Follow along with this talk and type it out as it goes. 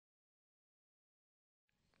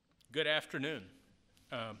Good afternoon.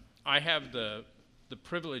 I have the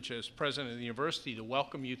privilege as president of the university to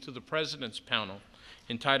welcome you to the President's Panel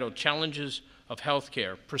entitled Challenges of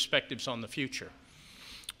Healthcare, Perspectives on the Future.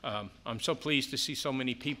 I'm so pleased to see so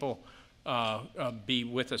many people be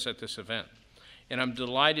with us at this event. And I'm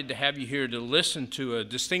delighted to have you here to listen to a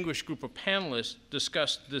distinguished group of panelists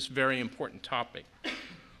discuss this very important topic.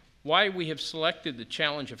 Why we have selected the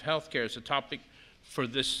challenge of healthcare as a topic for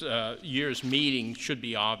this year's meeting should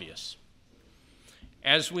be obvious.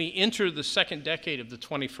 As we enter the second decade of the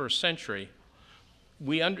 21st century,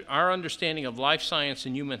 our understanding of life science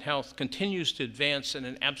and human health continues to advance at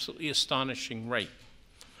an absolutely astonishing rate.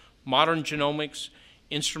 Modern genomics,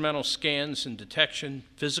 instrumental scans and detection,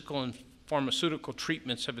 physical and pharmaceutical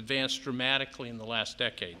treatments have advanced dramatically in the last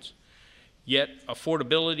decades. Yet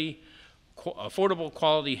affordable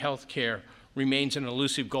quality health care remains an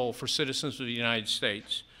elusive goal for citizens of the United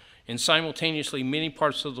States, and simultaneously many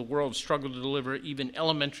parts of the world struggle to deliver even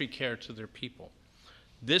elementary care to their people.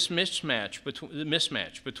 This mismatch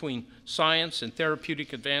between science and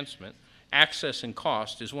therapeutic advancement, access and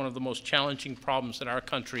cost, is one of the most challenging problems that our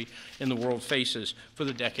country and the world faces for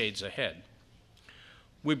the decades ahead.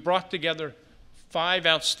 We brought together 5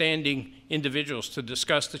 outstanding individuals to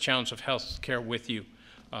discuss the challenge of health care with you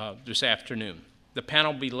this afternoon. The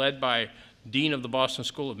panel will be led by Dean of the Boston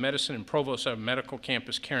School of Medicine and Provost of Medical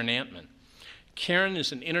Campus, Karen Antman. Karen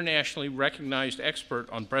is an internationally recognized expert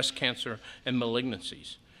on breast cancer and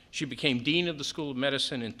malignancies. She became Dean of the School of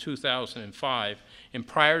Medicine in 2005, and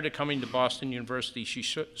prior to coming to Boston University, she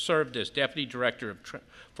served as Deputy Director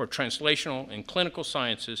for Translational and Clinical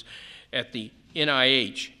Sciences at the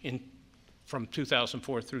NIH from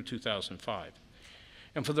 2004 through 2005.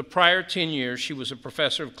 And for the prior 10 years, she was a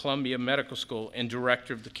professor of Columbia Medical School and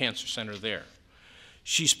director of the Cancer Center there.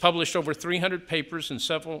 She's published over 300 papers and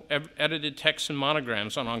several edited texts and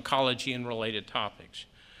monograms on oncology and related topics.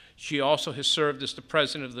 She also has served as the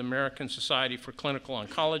president of the American Society for Clinical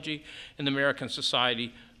Oncology and the American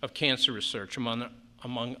Society of Cancer Research,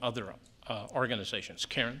 among other organizations.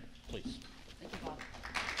 Karen, please. Thank you, Bob.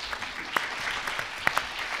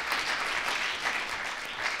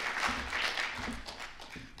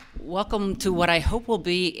 Welcome to what I hope will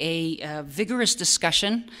be a vigorous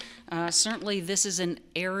discussion. Certainly this is an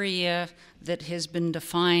area that has been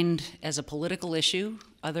defined as a political issue.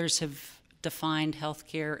 Others have defined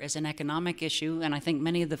healthcare as an economic issue, and I think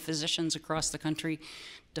many of the physicians across the country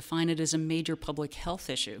define it as a major public health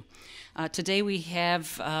issue. Today we have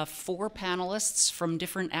 4 panelists from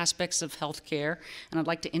different aspects of healthcare, and I'd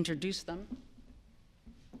like to introduce them.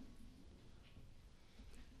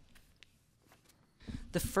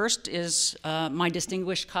 The first is my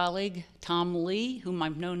distinguished colleague, Tom Lee, whom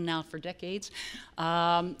I've known now for decades.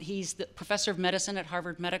 He's the professor of medicine at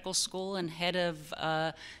Harvard Medical School and head of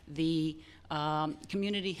the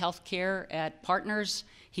community health care at Partners.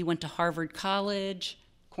 He went to Harvard College,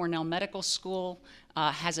 Cornell Medical School,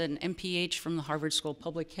 has an MPH from the Harvard School of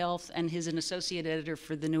Public Health, and he's an associate editor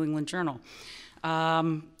for the New England Journal.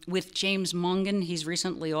 With James Mongan, he's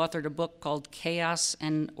recently authored a book called Chaos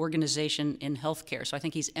and Organization in Healthcare. So I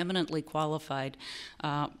think he's eminently qualified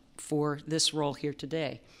for this role here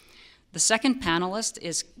today. The second panelist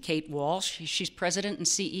is Kate Walsh. She's president and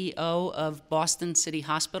CEO of Boston City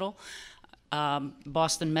Hospital,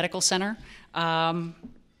 Boston Medical Center. That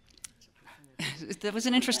was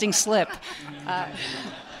an interesting slip.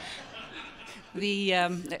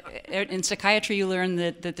 In psychiatry, you learn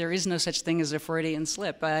that there is no such thing as a Freudian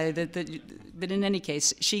slip. But in any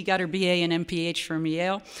case, she got her BA and MPH from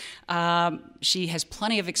Yale. She has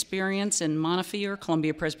plenty of experience in Montefiore,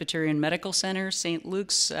 Columbia Presbyterian Medical Center, St.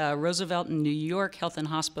 Luke's, Roosevelt in New York, Health and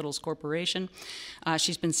Hospitals Corporation.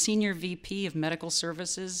 She's been Senior VP of Medical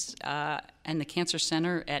Services and the Cancer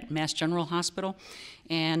Center at Mass General Hospital,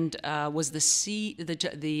 and was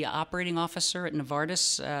the operating officer at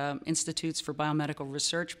Novartis Institutes for Biomedical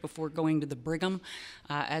Research before going to the Brigham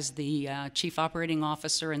as the chief operating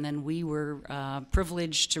officer, and then we were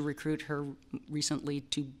privileged to recruit her recently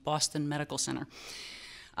to Boston Medical Center.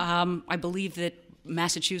 I believe that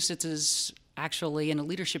Massachusetts is actually in a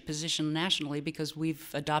leadership position nationally because we've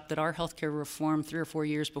adopted our healthcare reform 3 or 4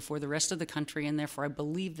 years before the rest of the country, and therefore I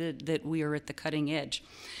believe that we are at the cutting edge,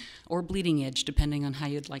 or bleeding edge, depending on how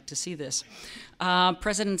you'd like to see this.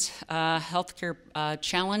 President's Healthcare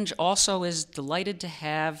Challenge also is delighted to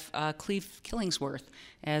have Cleve Killingsworth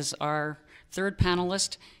as our third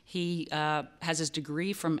panelist. He has his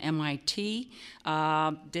degree from MIT,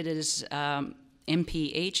 did his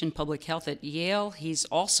MPH in public health at Yale. He's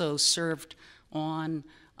also served on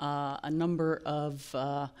a number of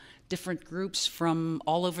different groups from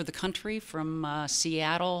all over the country, from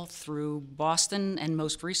Seattle through Boston, and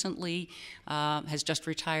most recently has just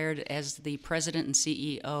retired as the president and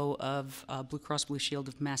CEO of Blue Cross Blue Shield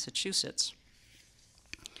of Massachusetts.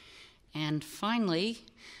 And finally,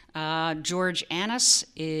 George Annis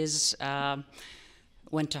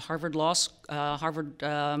went to Harvard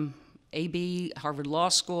AB, Harvard Law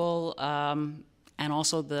School, and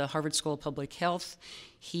also the Harvard School of Public Health.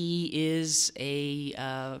 He is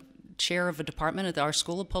a chair of a department at our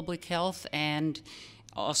School of Public Health and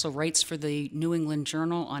also writes for the New England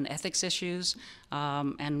Journal on ethics issues,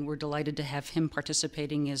 and we're delighted to have him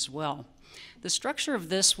participating as well. The structure of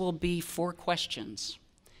this will be 4 questions.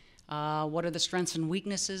 What are the strengths and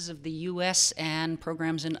weaknesses of the U.S. and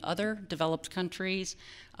programs in other developed countries?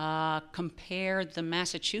 Compare the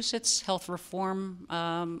Massachusetts health reform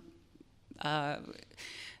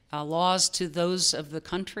laws to those of the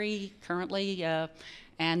country currently,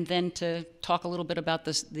 and then to talk a little bit about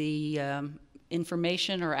the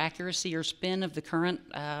information or accuracy or spin of the current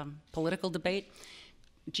political debate.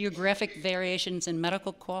 Geographic variations in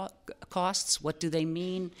medical costs, what do they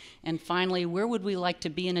mean? And finally, where would we like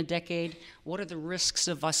to be in a decade? What are the risks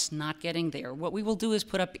of us not getting there? What we will do is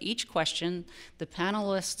put up each question. The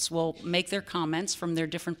panelists will make their comments from their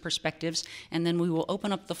different perspectives, and then we will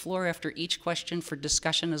open up the floor after each question for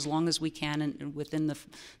discussion as long as we can and within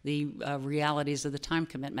the realities of the time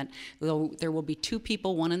commitment. There will be 2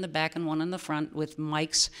 people, one in the back and one in the front with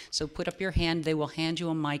mics, so put up your hand. They will hand you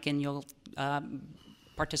a mic and you'll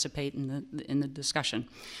participate in the discussion.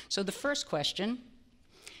 So the first question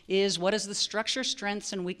is, what is the structure,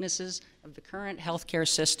 strengths, and weaknesses of the current healthcare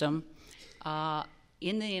system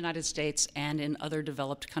in the United States and in other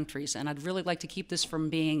developed countries? And I'd really like to keep this from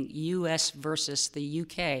being US versus the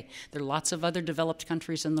UK. There are lots of other developed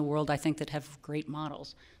countries in the world, I think, that have great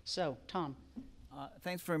models. So, Tom.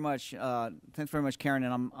 Thanks very much. Thanks very much, Karen,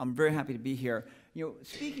 and I'm very happy to be here. You know,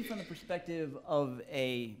 speaking from the perspective of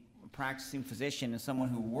a practicing physician and someone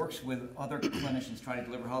who works with other clinicians trying to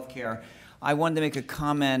deliver healthcare, I wanted to make a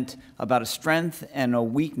comment about a strength and a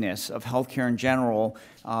weakness of healthcare in general,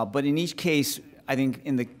 but in each case, I think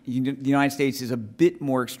the United States is a bit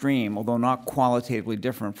more extreme, although not qualitatively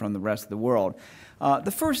different from the rest of the world.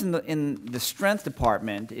 The first in the strength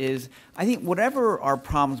department is, I think whatever our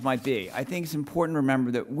problems might be, I think it's important to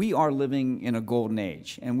remember that we are living in a golden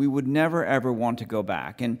age, and we would never ever want to go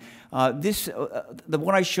back. And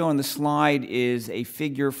what I show on the slide is a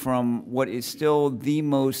figure from what is still the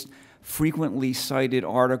most frequently cited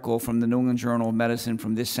article from the New England Journal of Medicine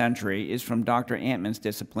from this century, is from Dr. Antman's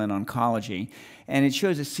discipline, oncology. And it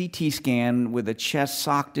shows a CT scan with a chest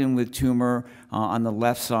socked in with tumor on the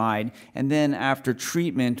left side. And then after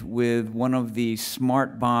treatment with one of the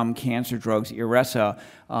smart bomb cancer drugs, Iressa,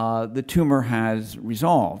 the tumor has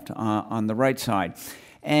resolved on the right side.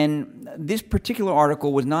 And this particular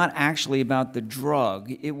article was not actually about the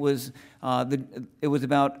drug. It was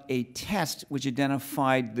about a test which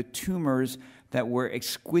identified the tumors that were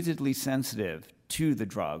exquisitely sensitive to the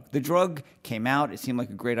drug. The drug came out, it seemed like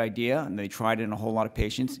a great idea, and they tried it in a whole lot of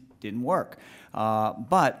patients. It didn't work.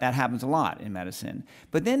 But that happens a lot in medicine.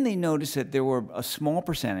 But then they noticed that there were a small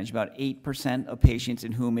percentage, about 8% of patients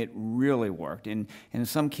in whom it really worked. And in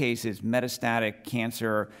some cases, metastatic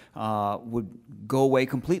cancer would go away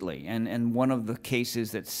completely. And one of the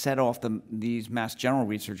cases that set off these Mass General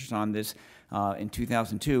researchers on this in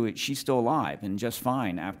 2002, she's still alive and just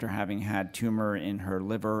fine after having had tumor in her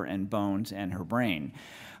liver and bones and her brain.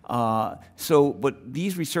 But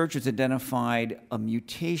these researchers identified a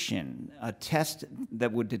mutation, a test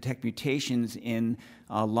that would detect mutations in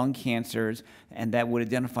lung cancers, and that would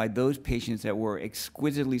identify those patients that were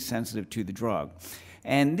exquisitely sensitive to the drug.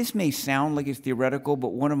 And this may sound like it's theoretical, but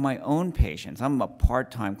one of my own patients, I'm a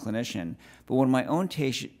part-time clinician, but one of my own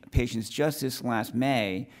patients just this last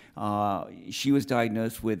May, she was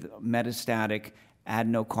diagnosed with metastatic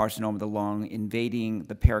adenocarcinoma of the lung invading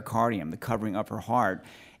the pericardium, the covering of her heart.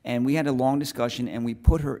 And we had a long discussion, and we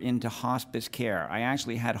put her into hospice care. I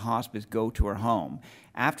actually had hospice go to her home.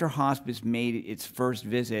 After hospice made its first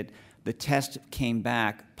visit, the test came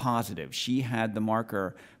back positive. She had the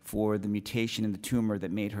marker for the mutation in the tumor that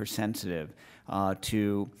made her sensitive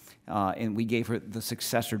and we gave her the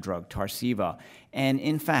successor drug, Tarceva. And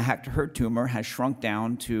in fact, her tumor has shrunk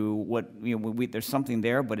down to what, there's something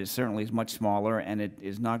there, but it certainly is much smaller, and it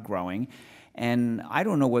is not growing. And I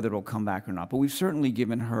don't know whether it'll come back or not, but we've certainly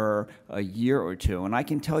given her a year or two. And I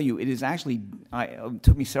can tell you, it is actually, it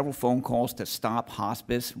took me several phone calls to stop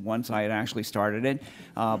hospice once I had actually started it,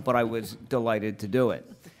 but I was delighted to do it.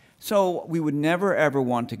 So we would never, ever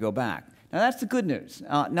want to go back. Now, that's the good news.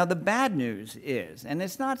 Now, the bad news is, and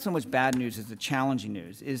it's not so much bad news as the challenging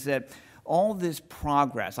news, is that all this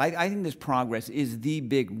progress, I think this progress is the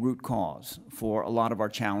big root cause for a lot of our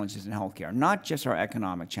challenges in healthcare, not just our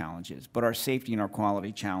economic challenges, but our safety and our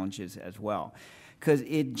quality challenges as well. Because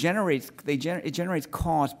it generates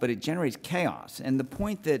cost, but it generates chaos. And the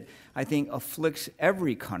point that I think afflicts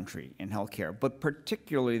every country in healthcare, but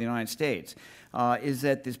particularly the United States, is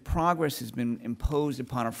that this progress has been imposed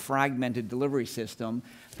upon a fragmented delivery system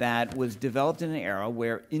that was developed in an era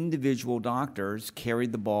where individual doctors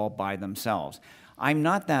carried the ball by themselves. I'm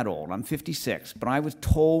not that old, I'm 56, but I was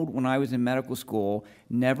told when I was in medical school,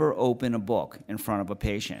 never open a book in front of a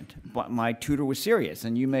patient. But my tutor was serious,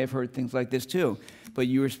 and you may have heard things like this too, but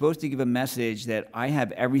you were supposed to give a message that I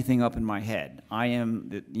have everything up in my head. I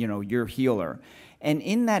am, your healer. And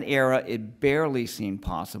in that era, it barely seemed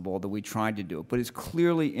possible that we tried to do it, but it's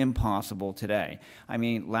clearly impossible today. I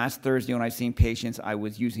mean, last Thursday when I seen patients, I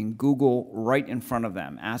was using Google right in front of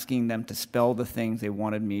them, asking them to spell the things they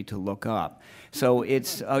wanted me to look up. So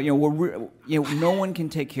it's, no one can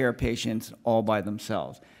take care of patients all by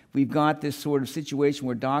themselves. We've got this sort of situation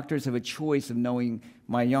where doctors have a choice of knowing,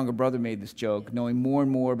 my younger brother made this joke, knowing more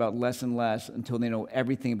and more about less and less until they know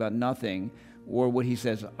everything about nothing, or what he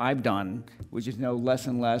says I've done, which is know less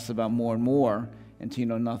and less about more and more until you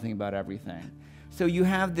know nothing about everything. So you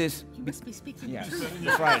have this. You must be speaking the yes, truth.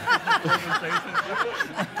 that's right.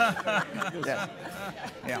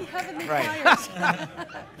 yeah, right.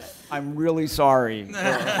 I'm really sorry for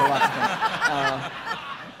last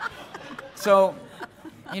so,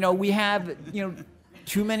 we have,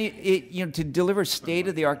 too many, to deliver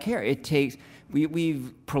state-of-the-art care, it takes.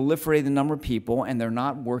 We've proliferated the number of people, and they're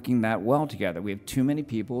not working that well together. We have too many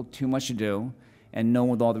people, too much to do, and no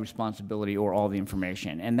one with all the responsibility or all the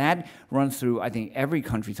information. And that runs through, I think, every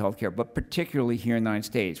country's healthcare, but particularly here in the United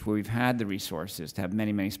States, where we've had the resources to have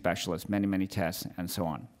many, many specialists, many, many tests, and so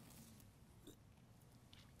on.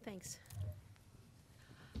 Thanks.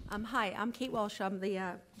 Hi, I'm Kate Walsh. I'm the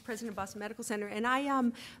president of Boston Medical Center, and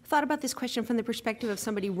I thought about this question from the perspective of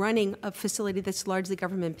somebody running a facility that's largely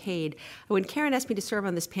government paid. When Karen asked me to serve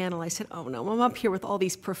on this panel, I said, oh no, I'm up here with all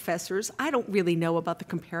these professors. I don't really know about the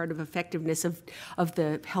comparative effectiveness of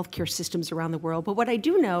the healthcare systems around the world, but what I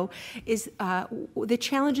do know is the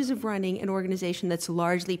challenges of running an organization that's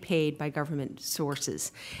largely paid by government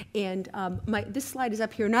sources. And this slide is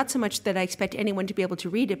up here, not so much that I expect anyone to be able to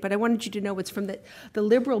read it, but I wanted you to know it's from the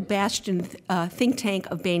liberal bastion think tank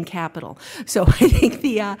of Bain Capital. So I think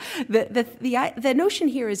the notion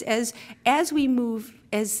here is as we move,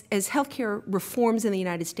 as healthcare reforms in the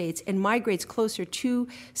United States and migrates closer to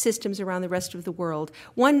systems around the rest of the world,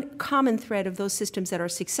 one common thread of those systems that are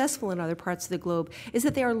successful in other parts of the globe is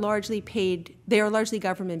that they are largely paid, they are largely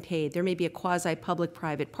government paid. There may be a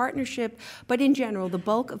quasi-public-private partnership, but in general, the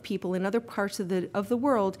bulk of people in other parts of the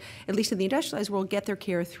world, at least in the industrialized world, get their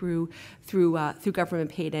care through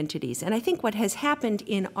government-paid entities. And I think what has happened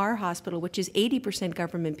in our hospital, which is 80%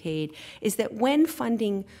 government paid, is that when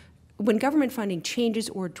government funding changes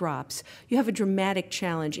or drops, you have a dramatic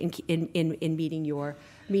challenge in meeting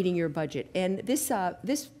your budget. And this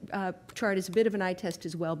chart is a bit of an eye test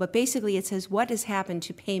as well, but basically it says what has happened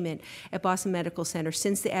to payment at Boston Medical Center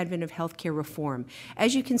since the advent of healthcare reform.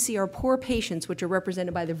 As you can see, our poor patients, which are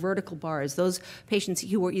represented by the vertical bars, those patients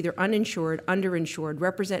who are either uninsured, underinsured,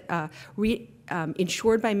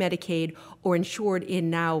 insured by Medicaid or insured in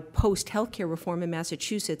now post-healthcare reform in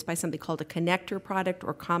Massachusetts by something called a connector product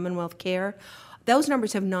or Commonwealth Care, those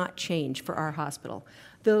numbers have not changed for our hospital.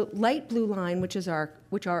 The light blue line, which are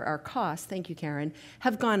our costs, thank you, Karen,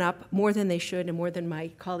 have gone up more than they should and more than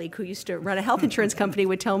my colleague who used to run a health insurance company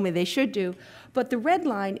would tell me they should do. But the red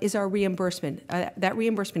line is our reimbursement. That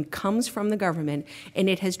reimbursement comes from the government, and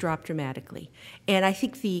it has dropped dramatically. And I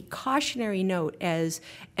think the cautionary note as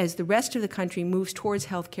the rest of the country moves towards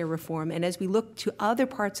healthcare reform and as we look to other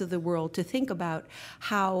parts of the world to think about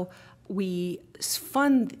how we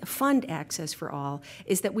fund access for all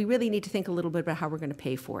is that we really need to think a little bit about how we're going to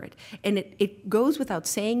pay for it. And it goes without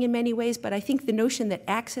saying in many ways, but I think the notion that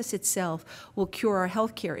access itself will cure our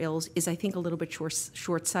healthcare ills is, I think, a little bit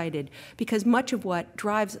short-sighted, because much of what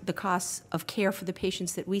drives the costs of care for the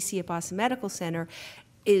patients that we see at Boston Medical Center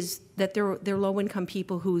is that they're low-income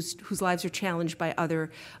people whose lives are challenged by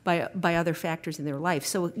other factors in their life.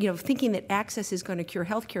 So, thinking that access is going to cure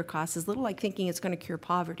healthcare costs is a little like thinking it's going to cure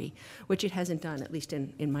poverty, which it hasn't done, at least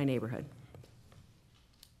in my neighborhood.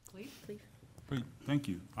 Please. Great, thank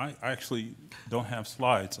you. I actually don't have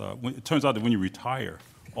slides. It turns out that when you retire,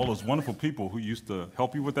 all those wonderful people who used to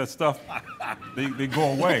help you with that stuff, they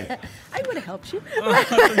go away. I would have helped you.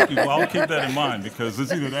 Thank you. Well, I'll keep that in mind because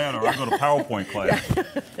it's either that or I go to PowerPoint class.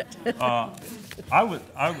 I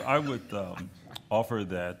would offer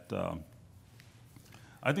that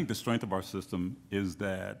I think the strength of our system is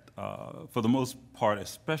that, for the most part,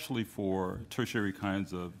 especially for tertiary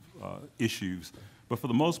kinds of issues, but for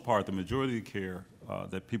the most part, the majority of the care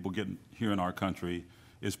that people get here in our country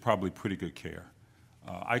is probably pretty good care.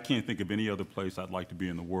 I can't think of any other place I'd like to be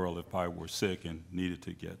in the world if I were sick and needed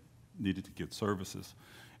to get services.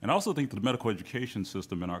 And I also think that the medical education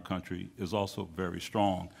system in our country is also very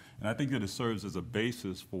strong. And I think that it serves as a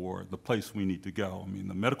basis for the place we need to go. I mean,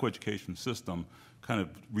 the medical education system kind of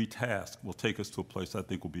retasked will take us to a place I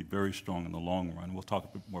think will be very strong in the long run. We'll talk a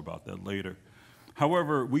bit more about that later.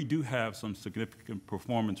 However, we do have some significant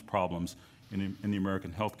performance problems in the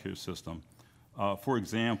American healthcare system. For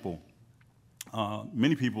example,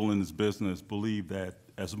 many people in this business believe that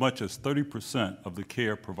as much as 30% of the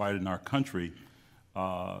care provided in our country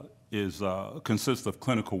consists of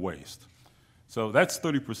clinical waste. So that's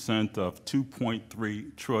 30% of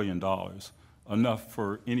 $2.3 trillion, enough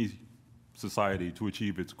for any society to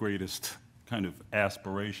achieve its greatest kind of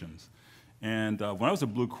aspirations. And when I was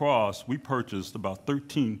at Blue Cross, we purchased about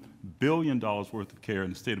 $13 billion worth of care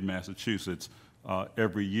in the state of Massachusetts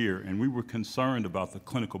every year, and we were concerned about the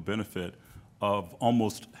clinical benefit of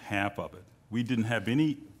almost half of it. We didn't have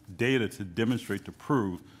any data to demonstrate, to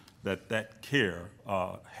prove that that care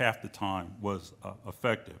half the time was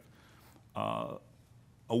effective. A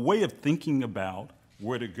way of thinking about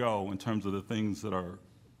where to go in terms of the things that are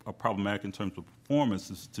problematic in terms of performance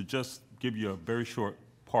is to just give you a very short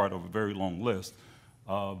part of a very long list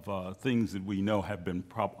of things that we know have been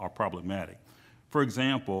are problematic. For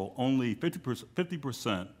example, only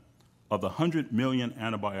 50% of the 100 million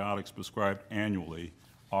antibiotics prescribed annually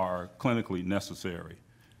are clinically necessary.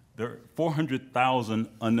 There are 400,000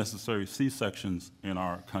 unnecessary C-sections in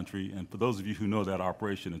our country, and for those of you who know that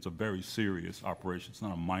operation, it's a very serious operation. It's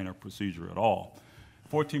not a minor procedure at all.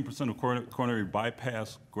 14% of coronary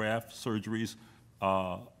bypass graft surgeries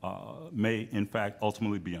may, in fact,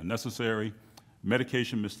 ultimately be unnecessary.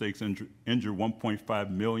 Medication mistakes injure 1.5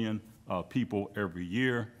 million people every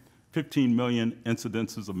year. 15 million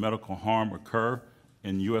incidences of medical harm occur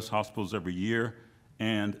in U.S. hospitals every year,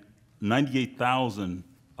 and 98,000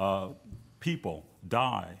 people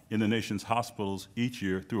die in the nation's hospitals each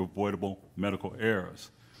year through avoidable medical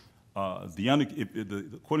errors.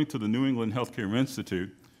 According to the New England Healthcare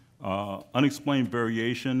Institute, unexplained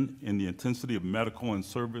variation in the intensity of medical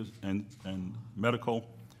and medical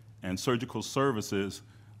and surgical services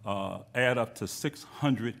add up to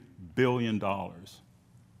 $600 billion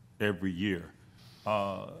every year.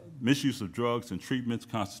 Misuse of drugs and treatments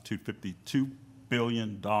constitute $52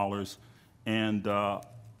 billion. And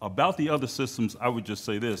about the other systems, I would just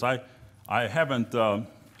say this. I haven't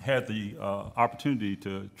had the opportunity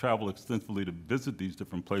to travel extensively to visit these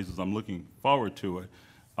different places. I'm looking forward to it.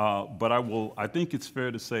 But I think it's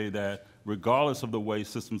fair to say that regardless of the way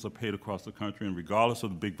systems are paid across the country and regardless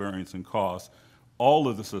of the big variance in costs, all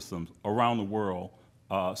of the systems around the world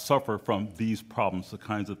suffer from these problems, the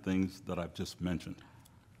kinds of things that I've just mentioned.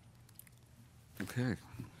 Okay.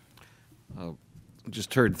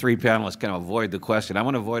 Just heard three panelists kind of avoid the question. I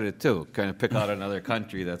want to avoid it too, kind of pick out another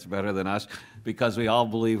country that's better than us, because we all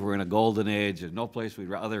believe we're in a golden age. There's no place we'd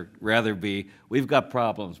rather be. We've got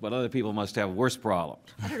problems, but other people must have worse problems.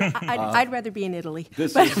 I don't know. I'd rather be in Italy.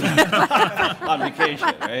 This is on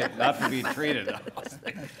vacation, right? Not for being treated.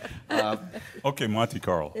 Okay, Monte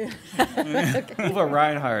Carlo. Uwe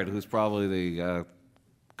Reinhardt, who's probably the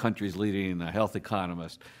country's leading health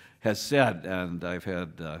economist, has said, and I've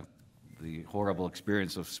had the horrible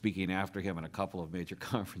experience of speaking after him in a couple of major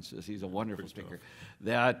conferences, he's a wonderful speaker,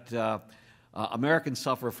 that Americans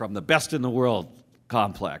suffer from the best in the world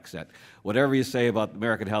complex, that whatever you say about the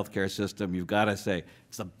American healthcare system, you've got to say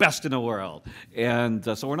it's the best in the world. And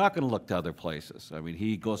so we're not going to look to other places. I mean,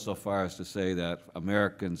 he goes so far as to say that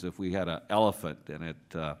Americans, if we had an elephant and it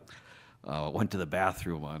went to the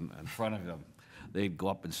bathroom in front of him, they'd go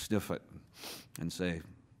up and sniff it and say,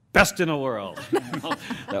 best in the world.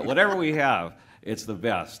 That whatever we have, it's the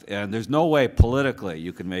best. And there's no way politically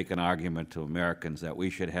you can make an argument to Americans that we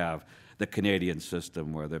should have the Canadian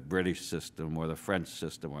system or the British system or the French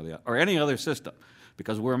system or any other system,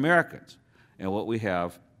 because we're Americans. And what we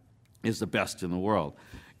have is the best in the world.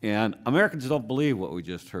 And Americans don't believe what we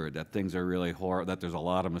just heard, that things are really horrible, that there's a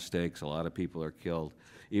lot of mistakes, a lot of people are killed.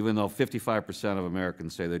 Even though 55% of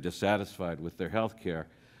Americans say they're dissatisfied with their health care,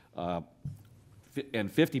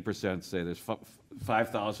 and 50% say there's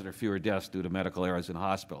 5,000 or fewer deaths due to medical errors in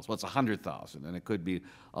hospitals. Well, it's 100,000, and it could be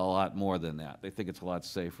a lot more than that. They think it's a lot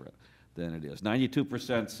safer than it is.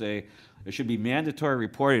 92% say there should be mandatory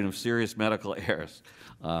reporting of serious medical errors.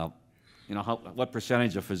 You know, what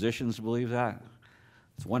percentage of physicians believe that?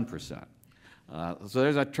 It's 1%. So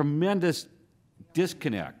there's a tremendous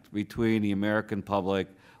disconnect between the American public,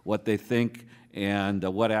 what they think, and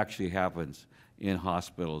what actually happens in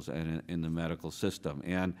hospitals and in the medical system.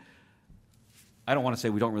 And I don't want to say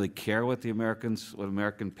we don't really care what what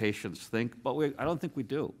American patients think, but I don't think we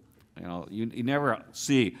do. You know, you never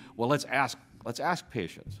see, well, let's ask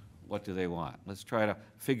patients, what do they want? Let's try to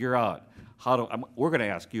figure out we're going to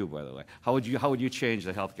ask you, by the way, how would you change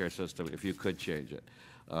the healthcare system if you could change it?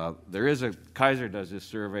 Kaiser does this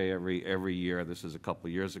survey every year. This is a couple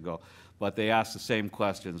of years ago, but they ask the same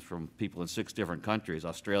questions from people in 6 different countries: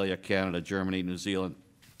 Australia, Canada, Germany, New Zealand,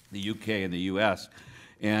 the UK, and the US.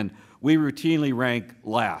 And we routinely rank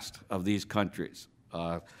last of these countries.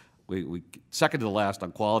 We second to the last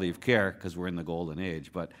on quality of care because we're in the golden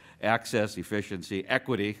age, but access, efficiency,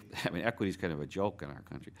 equity, I mean, equity is kind of a joke in our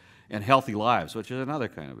country, and healthy lives, which is another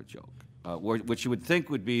kind of a joke, which you would think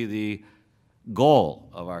would be the goal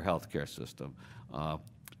of our healthcare system.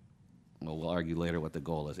 We'll argue later what the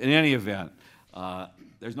goal is. In any event,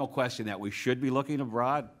 there's no question that we should be looking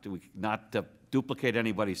abroad, not to duplicate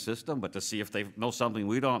anybody's system, but to see if they know something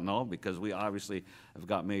we don't know, because we obviously have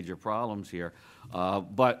got major problems here.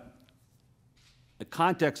 But the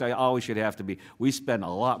context I always should have to be, we spend a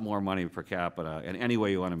lot more money per capita in any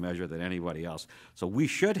way you want to measure than anybody else. So we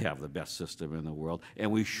should have the best system in the world,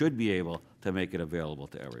 and we should be able to make it available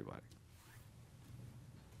to everybody.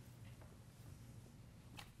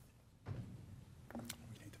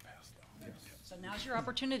 So now's your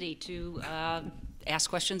opportunity to ask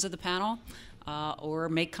questions of the panel or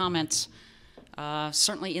make comments.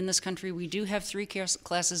 Certainly in this country, we do have 3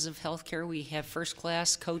 classes of health care. We have first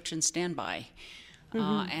class, coach, and standby.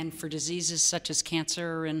 And for diseases such as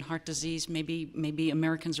cancer and heart disease, maybe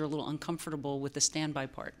Americans are a little uncomfortable with the standby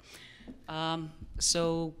part.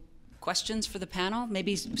 So questions for the panel?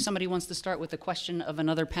 Maybe somebody wants to start with a question of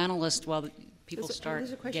another panelist while people start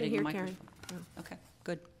getting the microphone. Karen. Okay,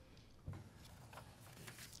 good.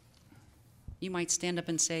 You might stand up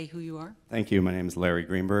and say who you are. Thank you. My name is Larry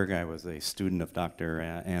Greenberg. I was a student of Dr.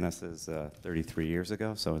 Annis's 33 years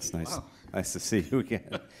ago, so it's nice, nice to see you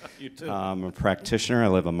again. You too. I'm a practitioner. I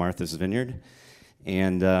live on Martha's Vineyard.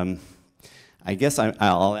 And I guess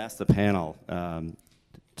I'll ask the panel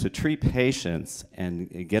to treat patients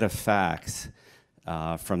and get a fax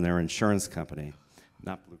from their insurance company,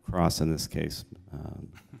 not Blue Cross in this case,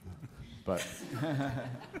 but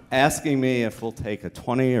asking me if we'll take a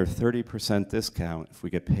 20 or 30% discount if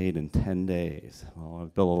we get paid in 10 days. Well, I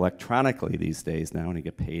bill electronically these days now, and I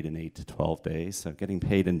get paid in 8 to 12 days. So getting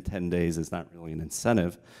paid in 10 days is not really an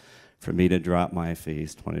incentive for me to drop my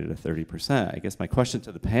fees 20 to 30%. I guess my question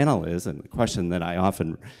to the panel is, and the question that I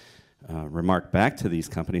often remark back to these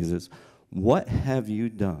companies is, what have you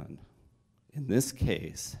done in this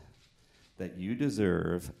case that you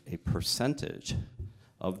deserve a percentage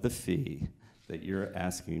of the fee that you're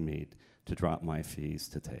asking me to drop my fees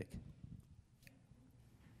to take?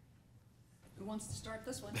 Who wants to start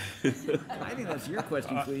this one? I think that's your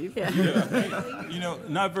question, Cleve. You know,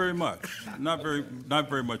 not very much. Not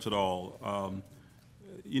very much at all.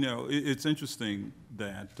 You know, it's interesting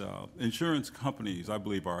that insurance companies, I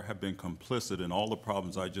believe, have been complicit in all the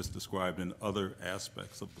problems I just described in other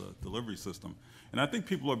aspects of the delivery system. And I think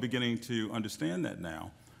people are beginning to understand that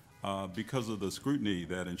now because of the scrutiny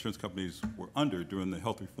that insurance companies were under during the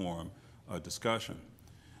health reform discussion.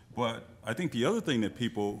 But I think the other thing that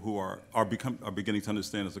people who are beginning to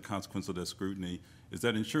understand as a consequence of that scrutiny is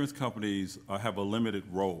that insurance companies have a limited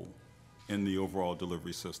role in the overall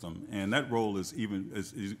delivery system, and that role is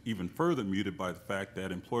even further muted by the fact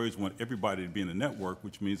that employers want everybody to be in a network,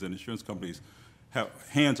 which means that insurance companies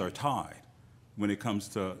hands are tied when it comes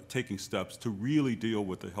to taking steps to really deal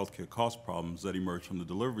with the healthcare cost problems that emerge from the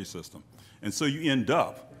delivery system. And so you end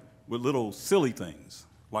up with little silly things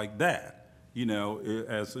like that, you know,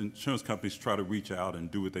 as insurance companies try to reach out and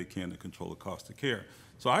do what they can to control the cost of care.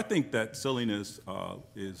 So I think that silliness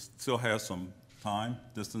still has some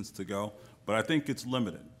distance to go, but I think it's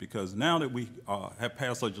limited because now that we have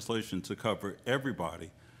passed legislation to cover everybody,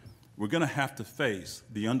 we're going to have to face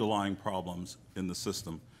the underlying problems in the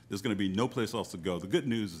system. There's going to be no place else to go. The good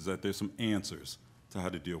news is that there's some answers to how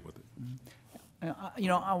to deal with it.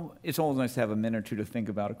 It's always nice to have a minute or two to think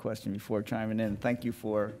about a question before chiming in. Thank you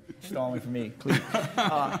for stalling for me, Cleve.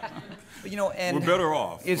 And We're better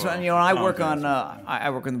off. It's I work on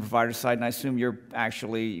the provider side, and I assume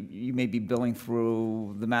you may be billing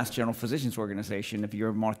through the Mass General Physicians Organization if you're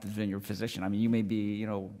a Martha's Vineyard physician. I mean, you may be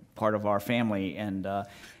part of our family, and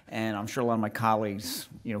I'm sure a lot of my colleagues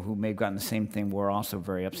who may have gotten the same thing were also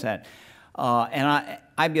very upset. And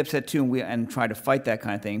I'd be upset too, and try to fight that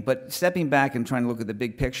kind of thing. But stepping back and trying to look at the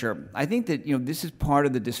big picture, I think that this is part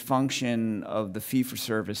of the dysfunction of the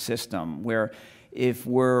fee-for-service system, where if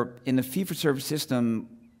we're in the fee-for-service system,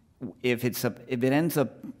 if it ends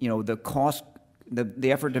up the cost,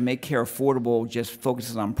 the effort to make care affordable just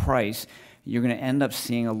focuses on price, you're going to end up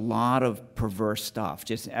seeing a lot of perverse stuff,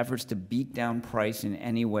 just efforts to beat down price in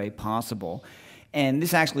any way possible. And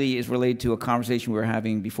this actually is related to a conversation we were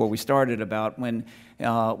having before we started about when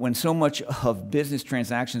so much of business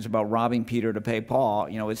transactions are about robbing Peter to pay Paul.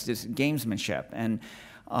 It's this gamesmanship, and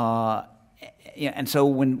so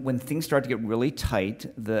when things start to get really tight,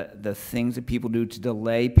 the things that people do to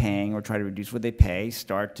delay paying or try to reduce what they pay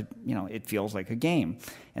start to it feels like a game,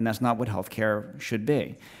 and that's not what healthcare should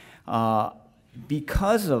be.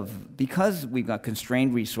 Because we've got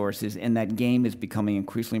constrained resources and that game is becoming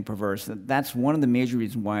increasingly perverse, that's one of the major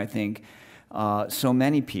reasons why I think so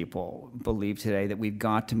many people believe today that we've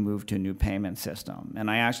got to move to a new payment system. And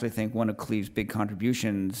I actually think one of Cleve's big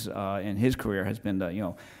contributions in his career has been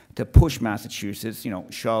to push Massachusetts,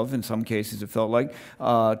 shove in some cases it felt like,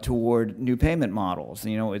 toward new payment models.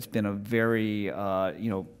 It's been a very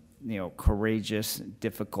courageous,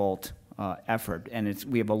 difficult effort, and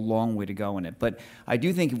we have a long way to go in it. But I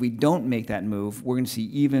do think if we don't make that move, we're going to see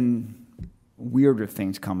even weirder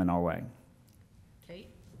things coming our way. Kate,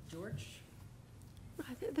 George?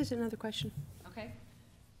 I think there's another question. Okay.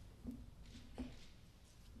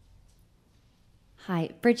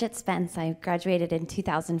 Hi, Bridget Spence. I graduated in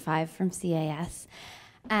 2005 from CAS.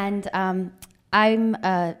 And I'm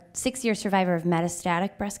a 6-year survivor of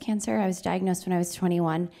metastatic breast cancer. I was diagnosed when I was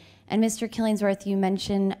 21. And Mr. Killingsworth, you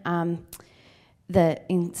mentioned the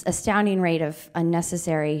astounding rate of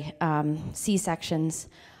unnecessary C-sections.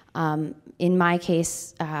 In my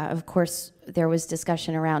case, of course, there was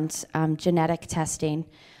discussion around genetic testing.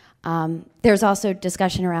 There's also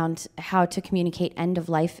discussion around how to communicate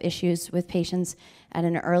end-of-life issues with patients at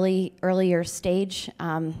an earlier stage,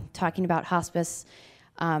 talking about hospice.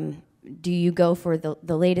 Do you go for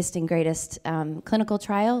the latest and greatest clinical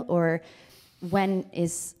trial, or when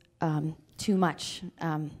is too much?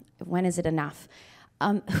 When is it enough?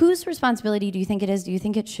 Whose responsibility do you think it is? Do you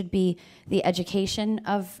think it should be the education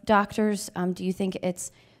of doctors? Do you think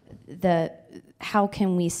it's how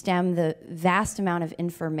can we stem the vast amount of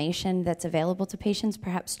information that's available to patients,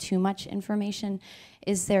 perhaps too much information?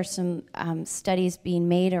 Is there some studies being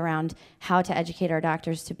made around how to educate our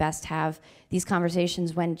doctors to best have these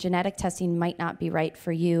conversations when genetic testing might not be right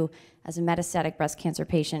for you as a metastatic breast cancer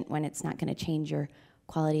patient, when it's not going to change your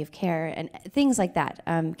quality of care and things like that?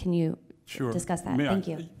 Can you discuss that? Thank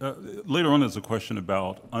you. Later on, there's a question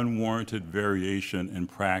about unwarranted variation in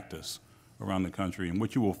practice around the country, and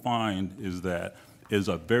what you will find is that is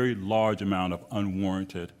a very large amount of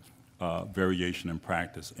unwarranted variation in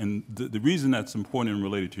practice. And the reason that's important and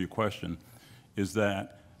related to your question is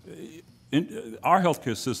that our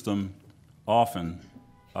healthcare system often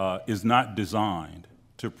is not designed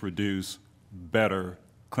to produce better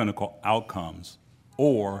clinical outcomes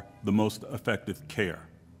or the most effective care.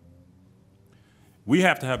 We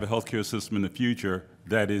have to have a healthcare system in the future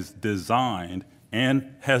that is designed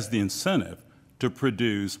and has the incentive to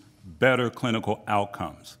produce better clinical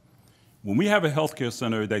outcomes. When we have a healthcare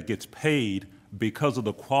center that gets paid because of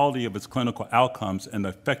the quality of its clinical outcomes and the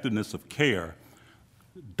effectiveness of care,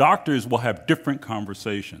 doctors will have different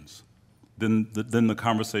conversations than the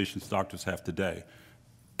conversations doctors have today.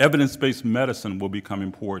 Evidence-based medicine will become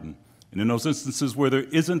important. And in those instances where there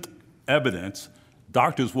isn't evidence,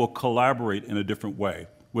 doctors will collaborate in a different way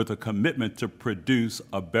with a commitment to produce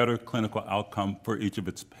a better clinical outcome for each of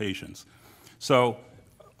its patients. So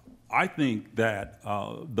I think that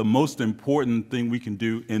the most important thing we can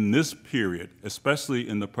do in this period, especially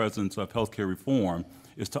in the presence of healthcare reform,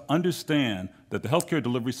 is to understand that the healthcare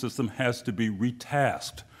delivery system has to be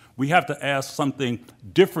retasked. We have to ask something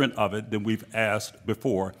different of it than we've asked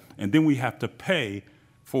before, and then we have to pay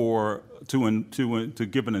to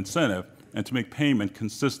give an incentive and to make payment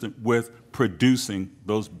consistent with producing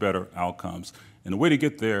those better outcomes. And the way to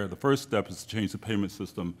get there, the first step is to change the payment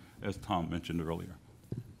system, as Tom mentioned earlier.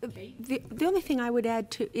 The only thing I would add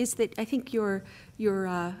to is that I think you're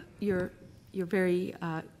very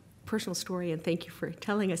personal story, and thank you for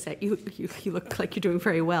telling us that. You look like you're doing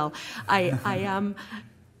very well.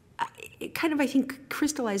 It kind of, I think,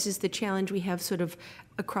 crystallizes the challenge we have sort of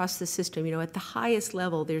across the system. You know, at the highest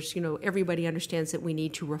level, there's, you know, everybody understands that we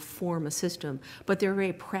need to reform a system, but there are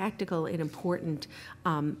very practical and important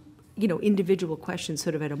you know, individual questions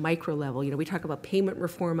sort of at a micro level. You know, we talk about payment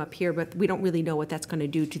reform up here, but we don't really know what that's going to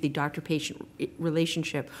do to the doctor-patient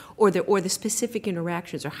relationship or the specific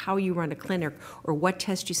interactions or how you run a clinic or what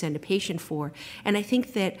test you send a patient for. And I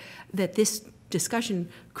think that this discussion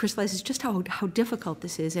crystallizes just how difficult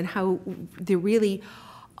this is and how there really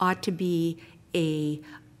ought to be a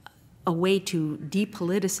way to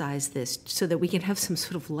depoliticize this so that we can have some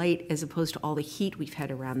sort of light as opposed to all the heat we've had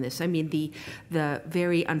around this. I mean, the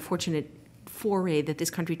very unfortunate foray that this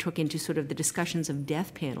country took into sort of the discussions of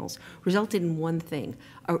death panels resulted in one thing,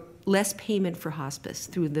 less payment for hospice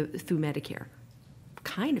through Medicare.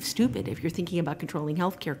 Kind of stupid if you're thinking about controlling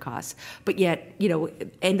healthcare costs, but yet, you know,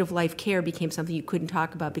 end-of-life care became something you couldn't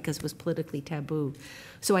talk about because it was politically taboo.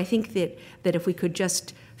 So I think that if we could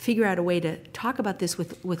just figure out a way to talk about this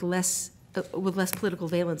with less political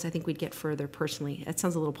valence, I think we'd get further. Personally, that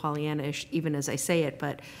sounds a little Pollyanna-ish, even as I say it,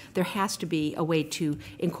 but there has to be a way to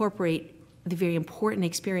incorporate the very important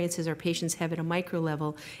experiences our patients have at a micro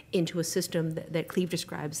level into a system that Cleve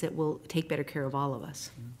describes that will take better care of all of us.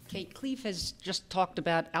 Kate, Cleve has just talked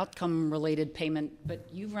about outcome-related payment, but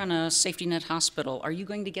you run a safety net hospital. Are you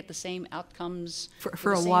going to get the same outcomes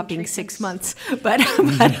for a whopping 6 months?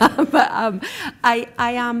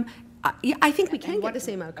 I think we can get the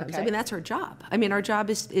same outcomes. Okay. I mean, that's our job. I mean, our job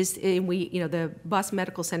is the Boston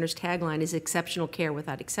Medical Center's tagline is exceptional care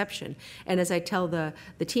without exception. And as I tell the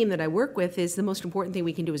team that I work with, is the most important thing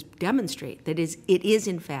we can do is demonstrate that it is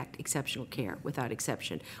in fact exceptional care without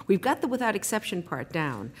exception. We've got the without exception part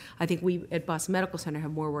down. I think we at Boston Medical Center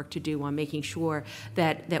have more work to do on making sure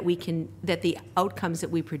that the outcomes that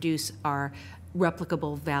we produce are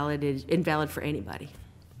replicable, valid for anybody.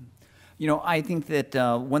 You know, I think that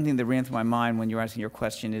one thing that ran through my mind when you were asking your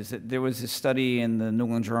question is that there was a study in the New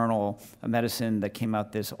England Journal of Medicine that came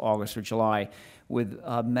out this August or July with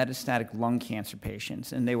metastatic lung cancer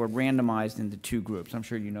patients, and they were randomized into two groups. I'm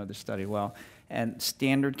sure you know this study well. And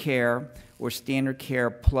standard care or standard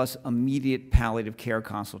care plus immediate palliative care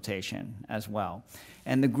consultation as well.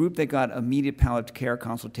 And the group that got immediate palliative care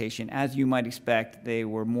consultation, as you might expect, they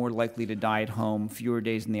were more likely to die at home, fewer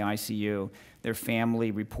days in the ICU. Their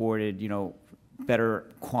family reported, you know, better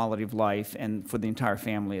quality of life, and for the entire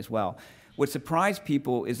family as well. What surprised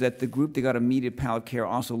people is that the group that got immediate palliative care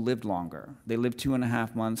also lived longer. They lived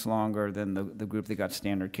 2.5 months longer than the group that got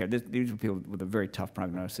standard care. These were people with a very tough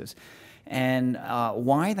prognosis. And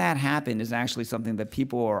why that happened is actually something that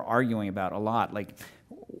people are arguing about a lot. Like,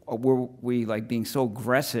 were we like being so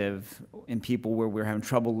aggressive in people where we're having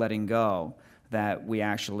trouble letting go that we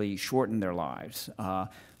actually shortened their lives?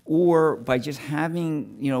 Or by just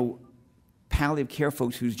having, you know, palliative care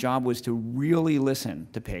folks whose job was to really listen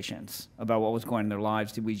to patients about what was going on in their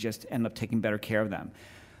lives, did we just end up taking better care of them?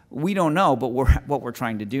 We don't know, but what we're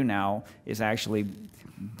trying to do now is actually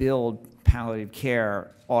build palliative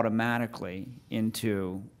care automatically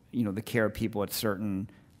into, you know, the care of people at certain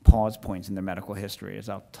pause points in their medical history, as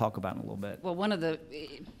I'll talk about in a little bit. Well, one of the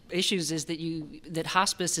issues is that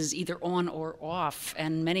hospice is either on or off,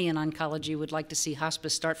 and many in oncology would like to see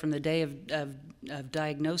hospice start from the day of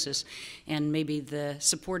diagnosis, and maybe the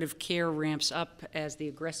supportive care ramps up as the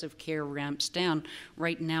aggressive care ramps down.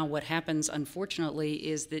 Right now, what happens, unfortunately,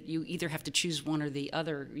 is that you either have to choose one or the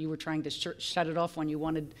other. You were trying to shut it off when you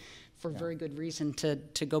wanted, for very good reason,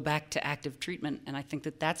 to go back to active treatment, and I think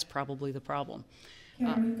that that's probably the problem.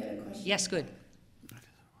 Karen, we've got a question. Yes, good.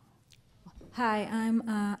 Hi, I'm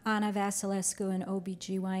Anna Vasilescu, an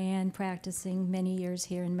OBGYN practicing many years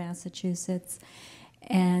here in Massachusetts.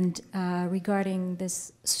 And regarding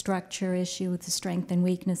this structure issue with the strengths and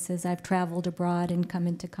weaknesses, I've traveled abroad and come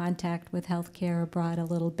into contact with healthcare abroad a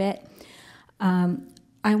little bit. I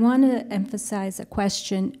want to emphasize a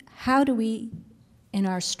question: how do we, in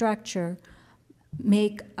our structure,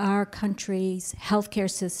 make our country's healthcare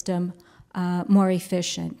system more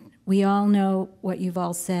efficient? We all know what you've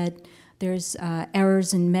all said. There's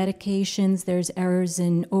errors in medications, there's errors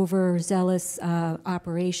in overzealous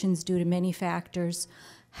operations due to many factors.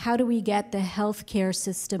 How do we get the healthcare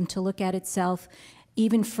system to look at itself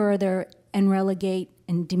even further and relegate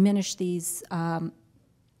and diminish these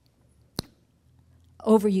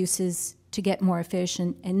overuses to get more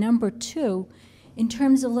efficient? And number two in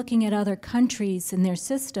terms of looking at other countries and their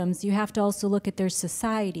systems, you have to also look at their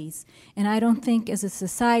societies. And I don't think as a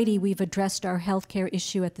society we've addressed our healthcare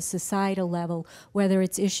issue at the societal level, whether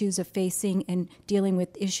it's issues of facing and dealing with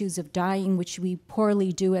issues of dying, which we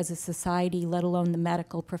poorly do as a society, let alone the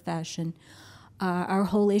medical profession. Our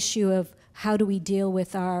whole issue of how do we deal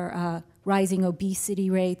with our rising obesity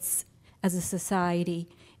rates as a society,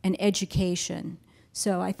 and education.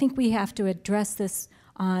 So I think we have to address this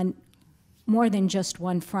on more than just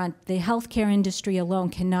one front. The healthcare industry alone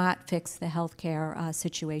cannot fix the healthcare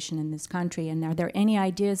situation in this country. And are there any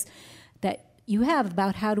ideas that you have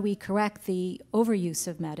about how do we correct the overuse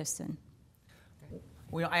of medicine?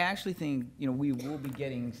 Well, I actually think we will be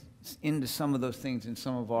getting into some of those things in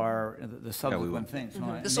some of our the subsequent things.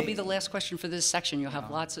 Mm-hmm. This will be the last question for this section. You'll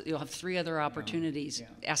have you'll have 3 other opportunities.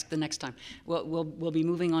 Ask the next time. We'll be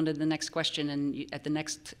moving on to the next question, and at the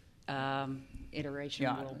next iteration.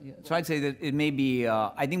 So I'd say that it may be.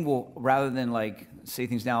 I think we'll rather than say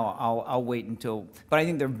things now. I'll wait until. But I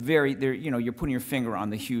think they're you're putting your finger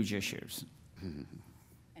on the huge issues.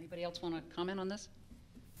 Anybody else want to comment on this?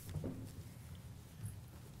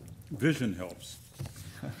 Vision helps.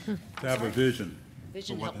 To have a vision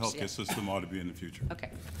Vision for what the helps, healthcare system ought to be in the future.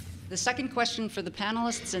 Okay. The second question for the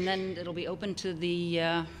panelists, and then it'll be open to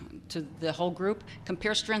the whole group.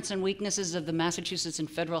 Compare strengths and weaknesses of the Massachusetts and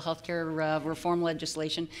federal healthcare reform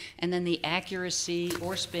legislation, and then the accuracy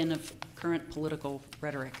or spin of current political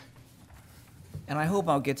rhetoric. And I hope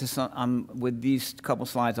I'll get to some, with these couple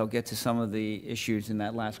slides, I'll get to some of the issues in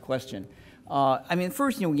that last question. I mean,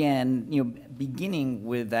 first, again, beginning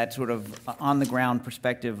with that sort of on-the-ground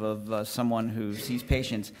perspective of someone who sees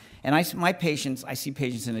patients. And I see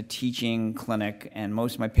patients in a teaching clinic, and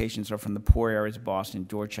most of my patients are from the poor areas of Boston,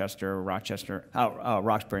 Dorchester, Rochester,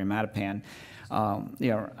 Roxbury, Mattapan.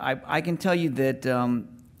 I can tell you that, I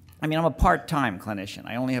mean, I'm a part-time clinician.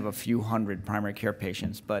 I only have a few hundred primary care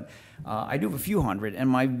patients, but I do have a few hundred. And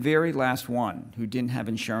my very last one, who didn't have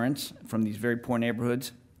insurance from these very poor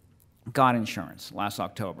neighborhoods, got insurance last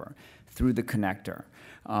October through the connector.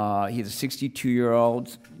 He's a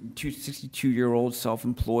 62-year-old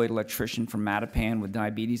self-employed electrician from Mattapan with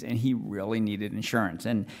diabetes, and he really needed insurance.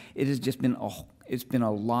 And it has just been it's been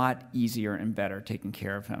a lot easier and better taking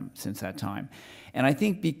care of him since that time. And I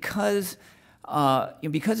think because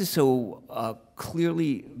it's so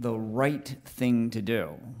clearly the right thing to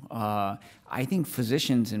do, I think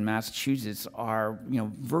physicians in Massachusetts are,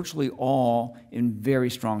 virtually all in very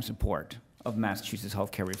strong support of Massachusetts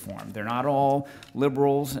healthcare reform. They're not all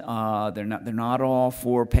liberals. They're not all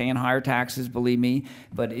for paying higher taxes, believe me.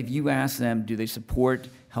 But if you ask them, do they support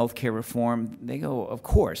healthcare reform? They go, of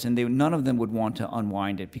course. And none of them would want to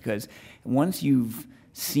unwind it, because once you've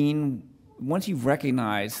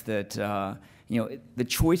recognized that the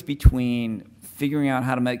choice between figuring out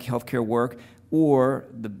how to make healthcare work or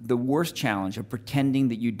the worst challenge of pretending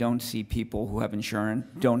that you don't see people who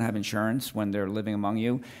don't have insurance when they're living among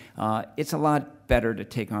you, it's a lot better to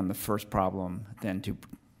take on the first problem than to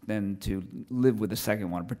live with the second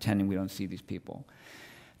one, pretending we don't see these people.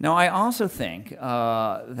 Now, I also think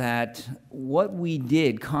that what we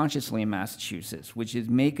did consciously in Massachusetts, which is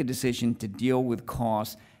make a decision to deal with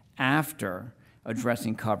costs after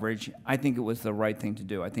addressing coverage, I think it was the right thing to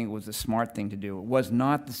do. I think it was the smart thing to do. It was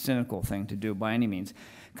not the cynical thing to do by any means.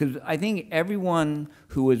 Because I think everyone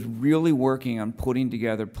who was really working on putting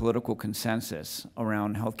together political consensus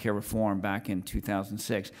around healthcare reform back in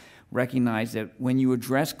 2006 recognized that when you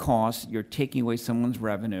address costs, you're taking away someone's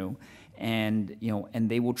revenue, and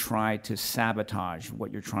they will try to sabotage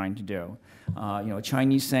what you're trying to do. A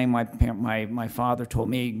Chinese saying my father told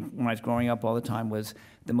me when I was growing up all the time was,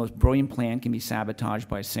 the most brilliant plan can be sabotaged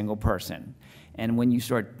by a single person. And when you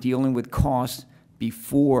start dealing with costs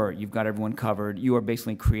before you've got everyone covered, you are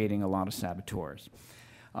basically creating a lot of saboteurs.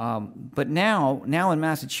 But now in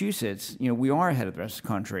Massachusetts, we are ahead of the rest of the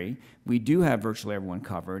country. We do have virtually everyone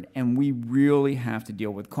covered, and we really have to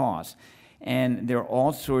deal with costs. And there are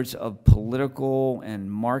all sorts of political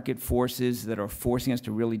and market forces that are forcing us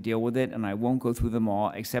to really deal with it, and I won't go through them all,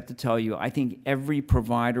 except to tell you, I think every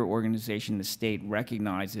provider organization in the state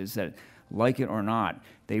recognizes that, like it or not,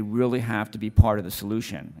 they really have to be part of the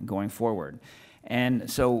solution going forward. And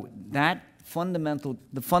so the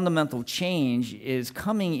fundamental change is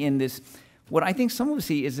coming in this, what I think some of us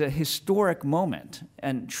see is a historic moment,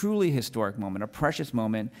 and truly historic moment, a precious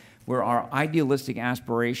moment, where our idealistic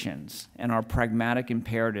aspirations and our pragmatic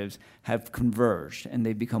imperatives have converged, and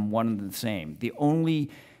they've become one and the same. The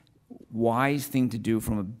only wise thing to do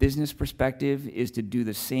from a business perspective is to do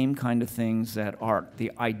the same kind of things that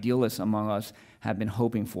the idealists among us have been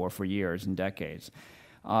hoping for years and decades.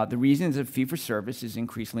 The reason is that fee-for-service is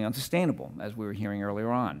increasingly unsustainable, as we were hearing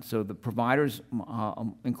earlier on. So the providers,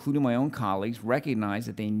 including my own colleagues, recognize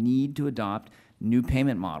that they need to adopt new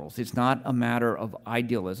payment models. It's not a matter of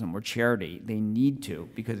idealism or charity. They need to,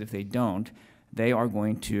 because if they don't, they are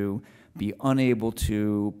going to be unable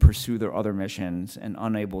to pursue their other missions and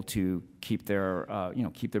unable to keep their,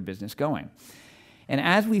 keep their business going. And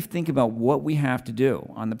as we think about what we have to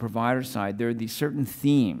do on the provider side, there are these certain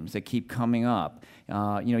themes that keep coming up.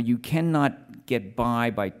 You cannot get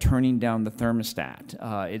by turning down the thermostat.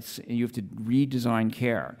 You have to redesign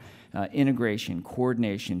care, integration,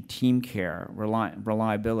 coordination, team care,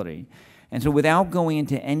 reliability. And so without going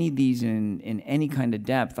into any of these in any kind of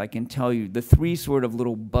depth, I can tell you the three sort of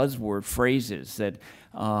little buzzword phrases that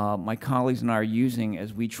my colleagues and I are using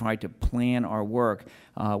as we try to plan our work.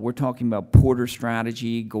 We're talking about Porter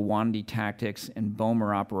strategy, Gowandi tactics, and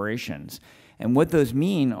Boehmer operations. And what those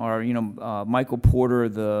mean are, Michael Porter,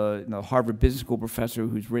 the Harvard Business School professor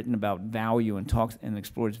who's written about value and talks and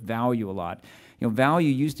explores value a lot. Value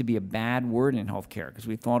used to be a bad word in healthcare because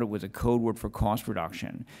we thought it was a code word for cost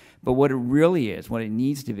reduction. But what it really is, what it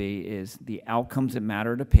needs to be, is the outcomes that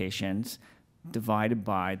matter to patients divided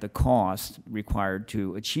by the cost required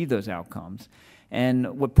to achieve those outcomes.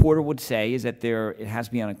 And what Porter would say is that it has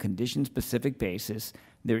to be on a condition-specific basis.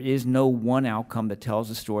 There is no one outcome that tells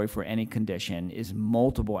a story for any condition. It's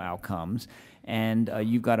multiple outcomes. And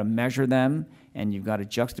you've got to measure them, and you've got to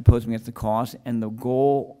juxtapose them against the cost. And the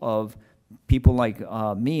goal of people like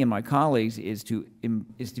me and my colleagues is to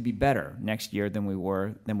be better next year than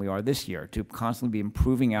we are this year, to constantly be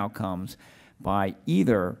improving outcomes by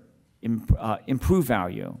either improve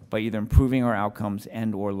value, by either improving our outcomes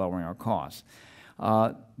and or lowering our costs.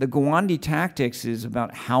 The Gowandi tactics is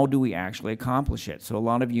about how do we actually accomplish it. So a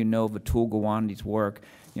lot of you know Atul Gawandi's work.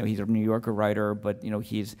 He's a New Yorker writer, but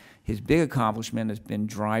his big accomplishment has been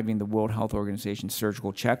driving the World Health Organization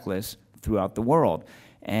surgical checklist throughout the world.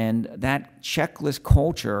 And that checklist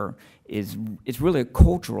culture it's really a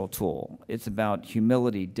cultural tool. It's about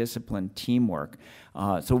humility, discipline, teamwork.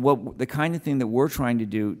 So the kind of thing that we're trying to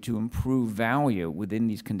do to improve value within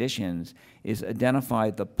these conditions is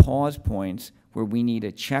identify the pause points where we need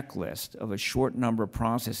a checklist of a short number of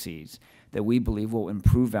processes that we believe will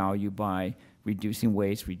improve value by reducing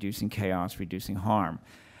waste, reducing chaos, reducing harm.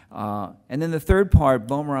 And then the third part,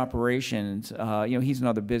 Boehmer operations, he's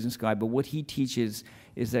another business guy, but what he teaches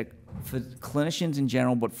is that clinicians in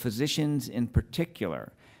general, but physicians in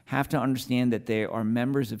particular, have to understand that they are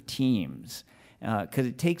members of teams, because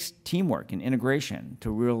it takes teamwork and integration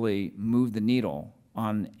to really move the needle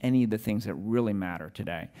on any of the things that really matter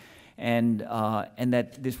today. And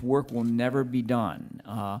that this work will never be done,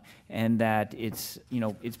 and that it's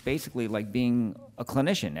basically like being a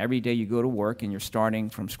clinician. Every day you go to work and you're starting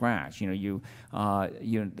from scratch. Our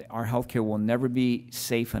healthcare will never be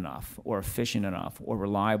safe enough, or efficient enough, or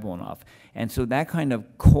reliable enough. And so that kind of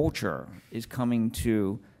culture is coming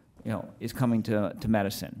to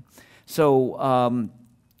medicine. So.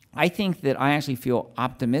 I think that I actually feel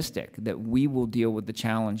optimistic that we will deal with the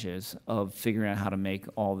challenges of figuring out how to make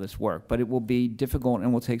all this work, but it will be difficult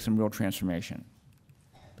and will take some real transformation.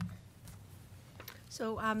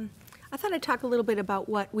 So I thought I'd talk a little bit about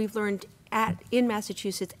what we've learned in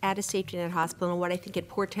Massachusetts at a safety net hospital and what I think it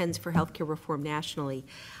portends for healthcare reform nationally.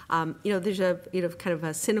 There's a kind of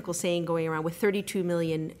a cynical saying going around: with 32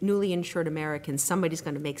 million newly insured Americans, somebody's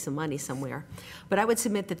going to make some money somewhere. But I would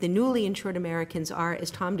submit that the newly insured Americans are,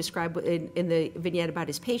 as Tom described in the vignette about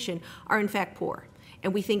his patient, are in fact poor.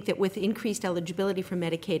 And we think that with increased eligibility for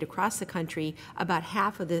Medicaid across the country, about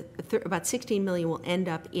half of about 16 million will end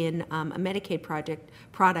up in a Medicaid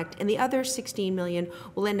product, and the other 16 million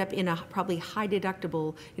will end up in a probably high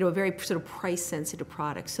deductible, a very sort of price sensitive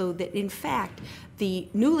product. So that in fact, the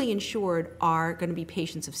newly insured are going to be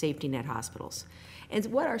patients of safety net hospitals. And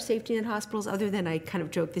what are safety net hospitals, other than I kind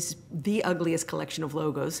of joke, this is the ugliest collection of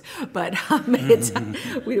logos, but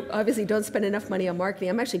we obviously don't spend enough money on marketing.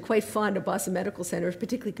 I'm actually quite fond of Boston Medical Centers,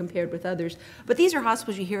 particularly compared with others. But these are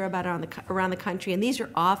hospitals you hear about around the country, and these are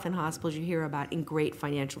often hospitals you hear about in great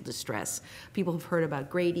financial distress. People have heard about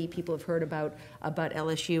Grady, people have heard about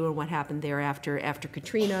LSU and what happened there after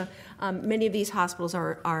Katrina. Many of these hospitals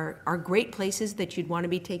are great places that you'd want to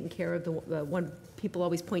be taking care of. The one people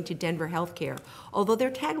always point to Denver Healthcare. Although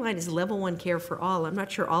their tagline is level 1 care for all, I'm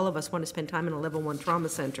not sure all of us want to spend time in a level 1 trauma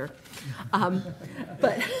center.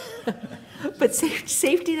 But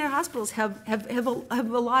safety net hospitals have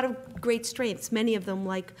a lot of great strengths. Many of them,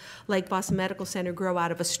 like Boston Medical Center, grow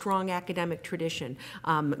out of a strong academic tradition.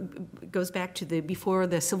 Goes back to before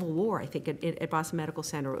the Civil War, I think, at Boston Medical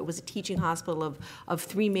Center. It was a teaching hospital of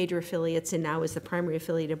 3 major affiliates, and now is the primary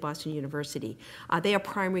affiliate of Boston University. They are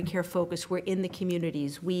primary care focused. We're in the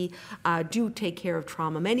communities. We do take care of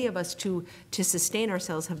trauma. Many of us, to sustain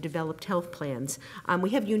ourselves, have developed health plans.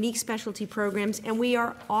 We have unique specialty programs, and we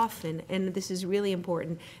are often, and this is really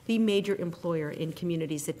important, the major employer in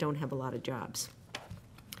communities that don't have a lot of jobs.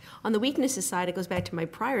 On the weaknesses side, it goes back to my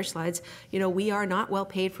prior slides, we are not well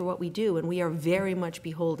paid for what we do, and we are very much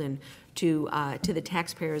beholden to the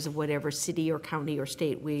taxpayers of whatever city or county or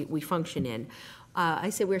state we function in. I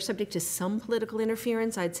say we're subject to some political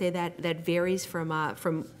interference. I'd say that varies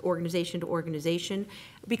from organization to organization.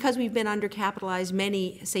 Because we've been undercapitalized,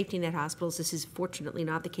 many safety net hospitals, this is fortunately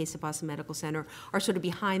not the case at Boston Medical Center, are sort of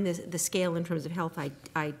behind the scale in terms of health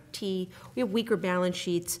IT. We have weaker balance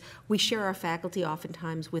sheets. We share our faculty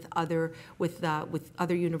oftentimes with other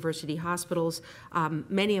university hospitals.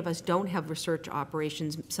 Many of us don't have research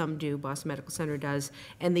operations. Some do. Boston Medical Center does.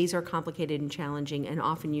 And these are complicated and challenging and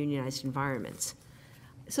often unionized environments.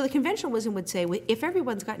 So the conventional wisdom would say, if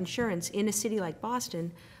everyone's got insurance in a city like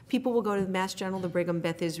Boston, people will go to the Mass General, the Brigham,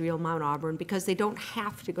 Beth Israel, Mount Auburn, because they don't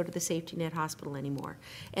have to go to the safety net hospital anymore.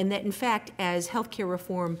 And that, in fact, as healthcare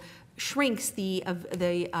reform shrinks the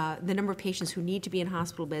number of patients who need to be in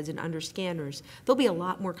hospital beds and under scanners, there'll be a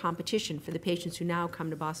lot more competition for the patients who now come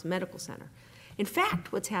to Boston Medical Center. In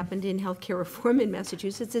fact, what's happened in healthcare reform in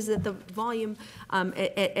Massachusetts is that the volume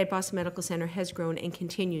at Boston Medical Center has grown and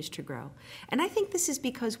continues to grow. And I think this is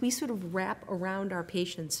because we sort of wrap around our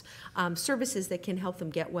patients services that can help them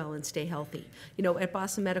get well and stay healthy. At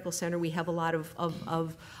Boston Medical Center, we have a lot of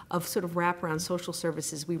sort of wraparound social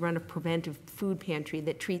services. We run a preventive food pantry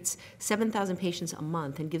that treats 7,000 patients a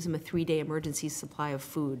month and gives them a 3-day emergency supply of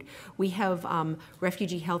food. We have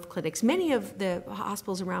refugee health clinics. Many of the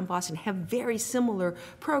hospitals around Boston have very similar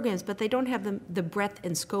programs, but they don't have the breadth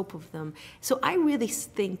and scope of them. So I really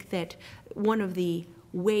think that one of the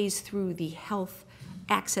ways through the health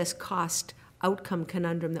access cost outcome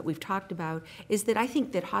conundrum that we've talked about is that I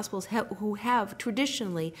think that hospitals who have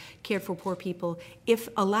traditionally cared for poor people,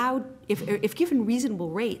 if given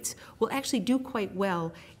reasonable rates, will actually do quite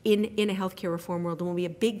well in a healthcare reform world and will be a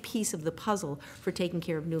big piece of the puzzle for taking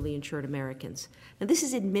care of newly insured Americans. Now, this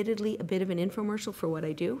is admittedly a bit of an infomercial for what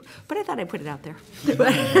I do, but I thought I'd put it out there.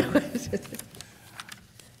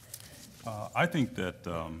 I think that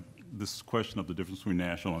this question of the difference between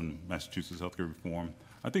national and Massachusetts healthcare reform,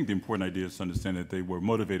 I think the important idea is to understand that they were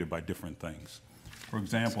motivated by different things. For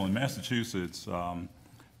example, in Massachusetts,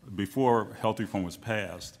 before health reform was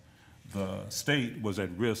passed, the state was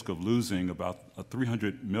at risk of losing about a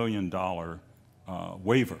 $300 million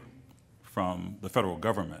waiver from the federal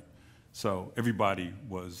government. So it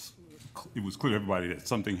was clear to everybody that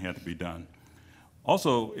something had to be done.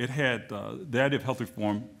 Also, it had the idea of health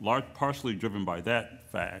reform partially driven by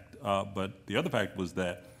that fact, but the other fact was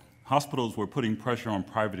that hospitals were putting pressure on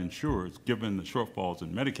private insurers, given the shortfalls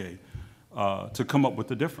in Medicaid, to come up with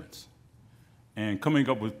the difference. And coming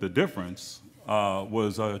up with the difference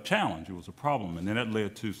was a challenge, it was a problem, and then that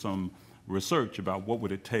led to some research about what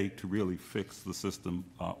would it take to really fix the system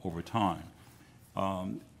over time.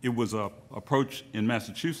 It was an approach in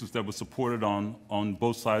Massachusetts that was supported on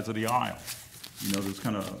both sides of the aisle. There's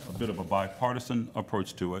kind of a bit of a bipartisan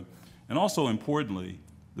approach to it. And also importantly,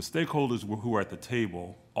 the stakeholders who were at the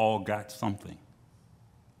table all got something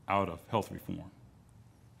out of health reform.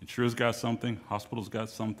 Insurers got something, hospitals got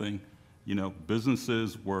something,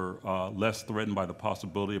 businesses were less threatened by the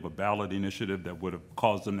possibility of a ballot initiative that would have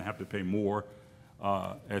caused them to have to pay more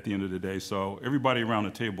at the end of the day. So everybody around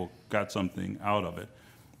the table got something out of it.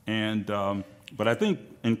 And, but I think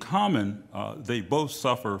in common, they both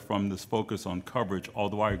suffer from this focus on coverage,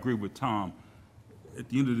 although I agree with Tom. At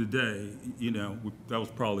the end of the day, that was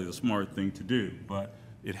probably the smart thing to do, but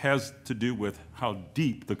it has to do with how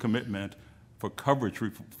deep the commitment for coverage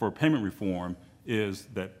for payment reform is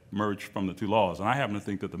that merged from the two laws. And I happen to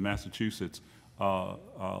think that the Massachusetts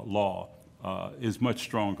law is much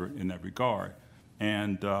stronger in that regard.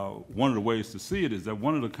 And one of the ways to see it is that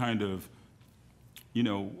one of the kind of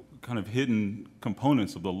hidden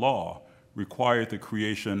components of the law required the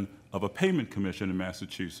creation of a payment commission in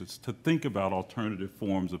Massachusetts to think about alternative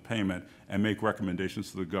forms of payment and make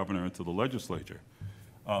recommendations to the governor and to the legislature.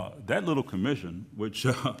 That little commission, which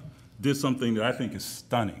did something that I think is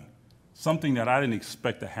stunning, something that I didn't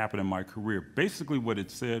expect to happen in my career. Basically what it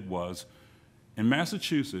said was, in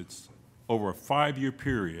Massachusetts, over a 5-year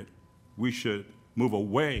period, we should move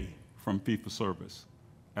away from fee-for-service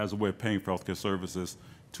as a way of paying for healthcare services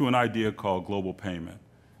to an idea called global payment.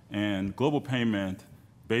 And global payment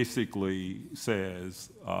basically says,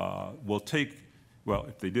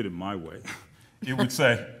 if they did it my way, it would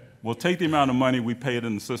say, we'll take the amount of money we paid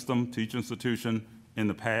in the system to each institution in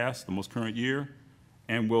the past, the most current year,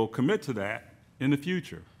 and we'll commit to that in the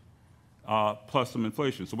future, plus some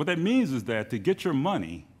inflation. So what that means is that to get your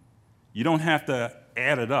money, you don't have to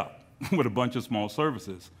add it up with a bunch of small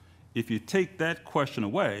services. If you take that question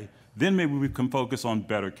away, then maybe we can focus on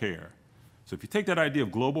better care. So if you take that idea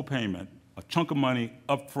of global payment, a chunk of money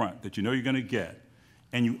up front that you know you're going to get,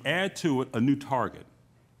 and you add to it a new target,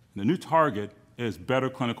 and the new target is better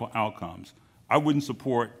clinical outcomes. I wouldn't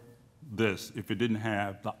support this if it didn't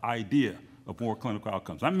have the idea of more clinical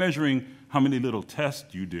outcomes. I'm measuring how many little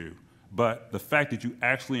tests you do, but the fact that you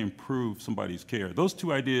actually improve somebody's care. Those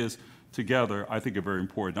two ideas together, I think, are very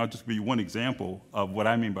important. I'll just give you one example of what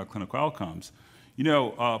I mean by clinical outcomes. You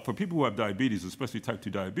know, for people who have diabetes, especially type 2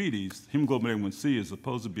 diabetes, hemoglobin A1C is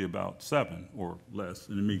supposed to be about 7 or less,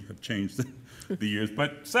 and it may have changed the years,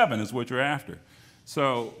 but 7 is what you're after.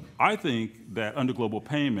 So I think that under global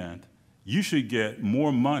payment, you should get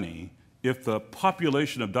more money if the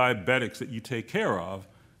population of diabetics that you take care of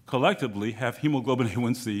collectively have hemoglobin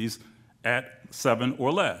A1Cs at 7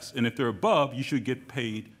 or less. And if they're above, you should get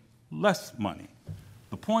paid less money.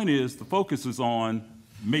 The point is, the focus is on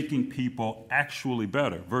making people actually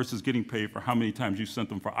better versus getting paid for how many times you sent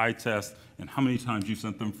them for eye tests and how many times you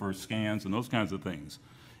sent them for scans and those kinds of things.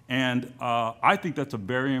 And I think that's a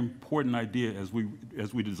very important idea as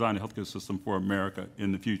we design a healthcare system for America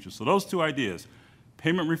in the future. So those two ideas,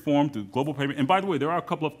 payment reform through global payment, and by the way, there are a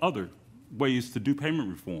couple of other ways to do payment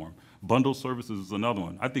reform. Bundled services is another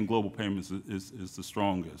one. I think global payments is the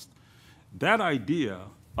strongest. That idea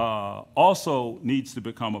also needs to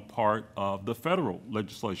become a part of the federal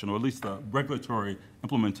legislation, or at least the regulatory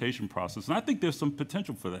implementation process, and I think there's some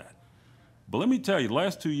potential for that. But let me tell you, the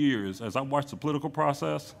last 2 years, as I watched the political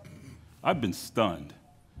process, I've been stunned.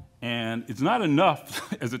 And it's not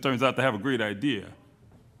enough, as it turns out, to have a great idea.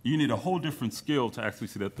 You need a whole different skill to actually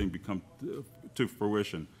see that thing become to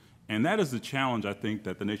fruition. And that is the challenge, I think,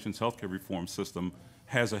 that the nation's healthcare reform system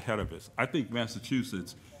has ahead of us. I think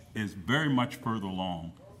Massachusetts is very much further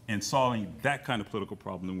along in solving that kind of political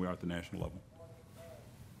problem than we are at the national level.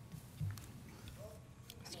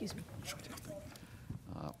 Excuse me.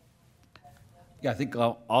 Yeah, I think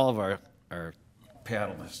all of our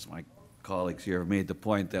panelists, my colleagues here, have made the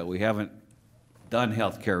point that we haven't done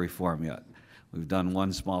healthcare reform yet. We've done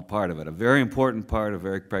one small part of it, a very important part, a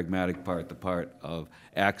very pragmatic part, the part of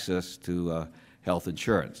access to health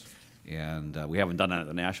insurance. And we haven't done that at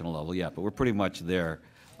the national level yet, but we're pretty much there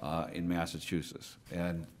in Massachusetts.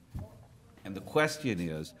 And the question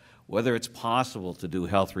is whether it's possible to do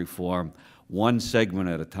health reform one segment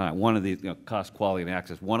at a time, one of the cost, quality, and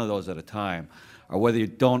access, one of those at a time, or whether you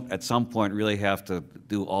don't at some point really have to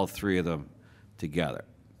do all three of them together.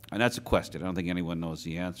 And that's a question. I don't think anyone knows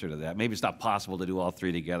the answer to that. Maybe it's not possible to do all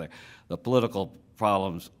three together. The political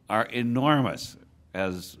problems are enormous,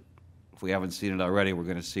 as if we haven't seen it already, we're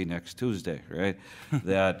going to see next Tuesday, right?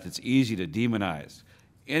 That it's easy to demonize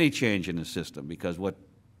any change in the system, because what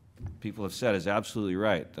people have said is absolutely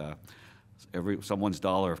right. Someone's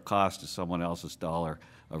dollar of cost is someone else's dollar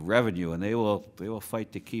of revenue, and they will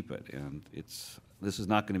fight to keep it. And this is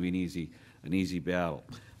not going to be an easy battle.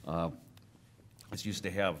 It's used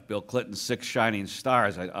to have Bill Clinton's 6 shining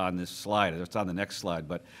stars on this slide. It's on the next slide,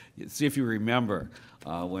 but see if you remember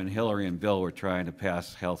when Hillary and Bill were trying to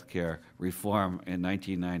pass health care reform in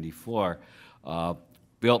 1994.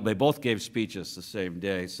 They both gave speeches the same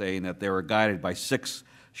day saying that they were guided by 6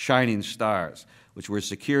 shining stars, which were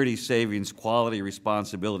security, savings, quality,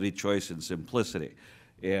 responsibility, choice, and simplicity.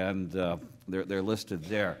 And they're listed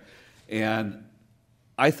there. And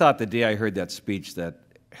I thought the day I heard that speech that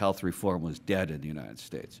health reform was dead in the United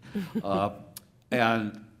States.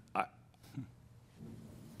 And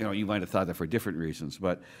you might have thought that for different reasons,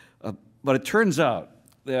 but it turns out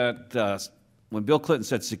that when Bill Clinton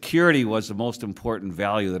said security was the most important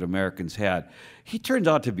value that Americans had, he turned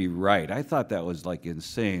out to be right. I thought that was like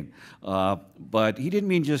insane. But he didn't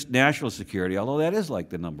mean just national security, although that is like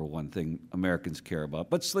the #1 thing Americans care about,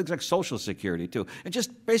 but things like social security too, and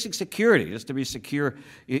just basic security, just to be secure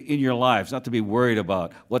in your lives, not to be worried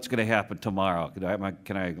about what's going to happen tomorrow. Am I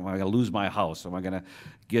going to lose my house? Am I going to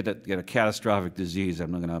get a catastrophic disease?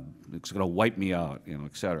 It's going to wipe me out,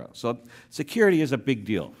 et cetera. So security is a big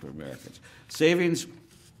deal for Americans. Savings,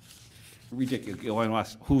 ridiculous. You want to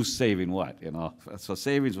ask who's saving what, you know? So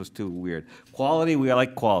savings was too weird. Quality, we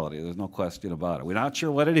like quality. There's no question about it. We're not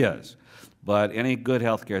sure what it is, but any good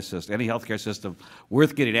healthcare system, any healthcare system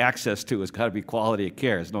worth getting access to has got to be quality of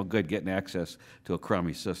care. It's no good getting access to a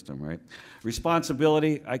crummy system, right?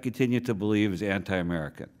 Responsibility, I continue to believe, is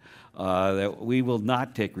anti-American. That we will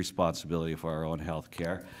not take responsibility for our own health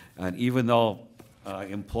care. And even though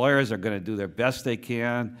employers are going to do their best they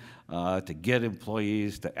can to get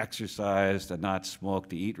employees to exercise, to not smoke,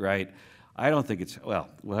 to eat right, I don't think it's, well,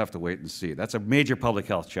 we'll have to wait and see. That's a major public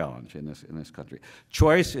health challenge in this country.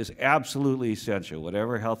 Choice is absolutely essential.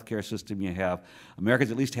 Whatever health care system you have, Americans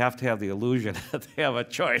at least have to have the illusion that they have a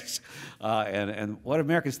choice. And what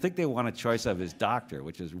Americans think they want a choice of is doctor,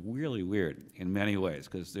 which is really weird in many ways,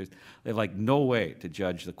 because they have like no way to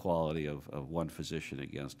judge the quality of one physician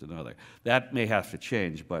against another. That may have to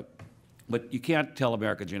change, but you can't tell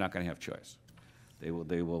Americans you're not going to have choice. They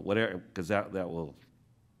will, whatever, because that will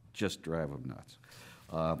just drive them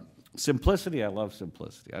nuts. Simplicity, I love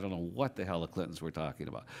simplicity. I don't know what the hell the Clintons were talking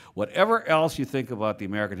about. Whatever else you think about the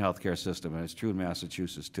American healthcare system, and it's true in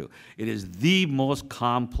Massachusetts too, it is the most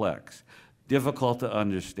complex, difficult to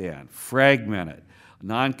understand, fragmented,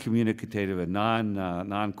 non-communicative, and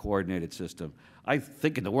non-coordinated system. I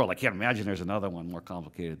think in the world, I can't imagine there's another one more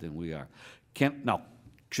complicated than we are. Now,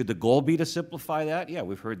 should the goal be to simplify that? Yeah,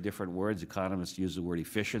 we've heard different words. Economists use the word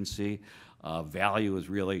efficiency. Value is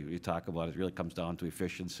really, you talk about it, really comes down to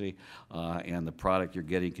efficiency. And the product you're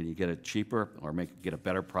getting, can you get it cheaper or get a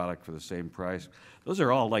better product for the same price? Those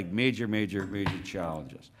are all like major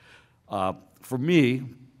challenges. For me,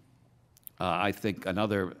 I think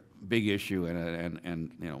another big issue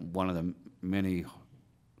and you know, one of the many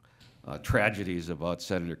tragedies about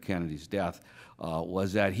Senator Kennedy's death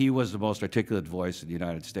was that he was the most articulate voice in the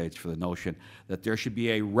United States for the notion that there should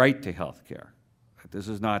be a right to health care. This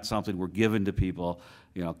is not something we're given to people,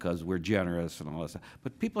 you know, because we're generous and all that stuff.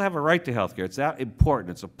 But people have a right to health care. It's that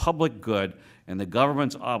important. It's a public good, and the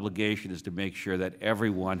government's obligation is to make sure that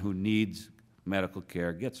everyone who needs medical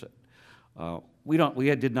care gets it. We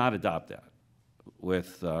did not adopt that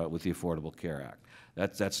with the Affordable Care Act.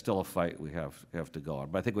 That's still a fight we have to go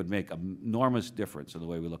on. But I think it would make an enormous difference in the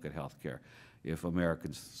way we look at health care if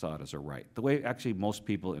Americans saw it as a right, the way actually most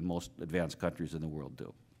people in most advanced countries in the world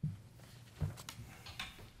do.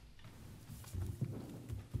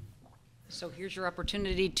 So here's your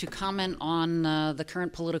opportunity to comment on the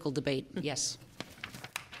current political debate. Yes.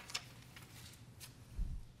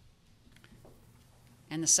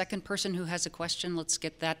 And the second person who has a question, let's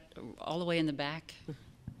get that all the way in the back.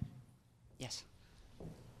 Yes.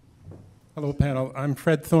 Hello, panel. I'm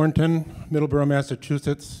Fred Thornton, Middleborough,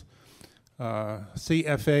 Massachusetts,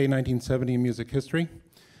 CFA 1970 Music History.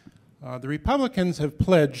 The Republicans have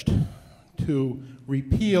pledged to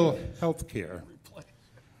repeal health care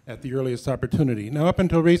at the earliest opportunity. Now, up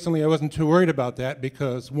until recently, I wasn't too worried about that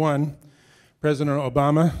because, one, President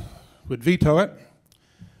Obama would veto it,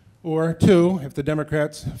 or two, if the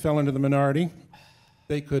Democrats fell into the minority,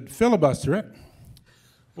 they could filibuster it,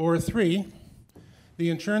 or three, the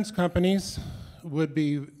insurance companies would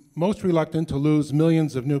be most reluctant to lose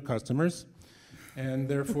millions of new customers, and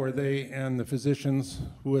therefore they and the physicians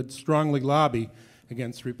would strongly lobby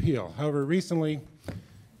against repeal. However, recently,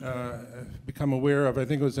 become aware of, I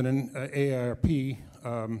think it was in an AARP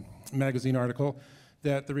magazine article,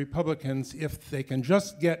 that the Republicans, if they can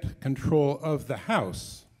just get control of the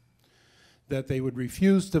House, that they would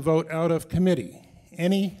refuse to vote out of committee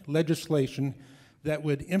any legislation that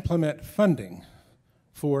would implement funding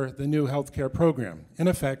for the new health care program, in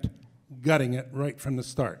effect, gutting it right from the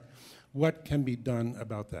start. What can be done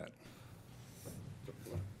about that?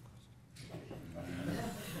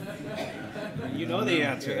 You know the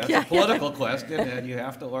answer. That's a political question, and you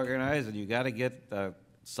have to organize, and you got to get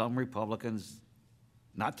some Republicans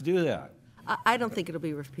not to do that. I don't think it'll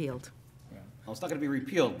be repealed. Well, it's not going to be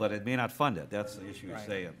repealed, but it may not fund it. That's the issue you're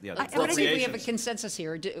saying. Yeah, I think we have a consensus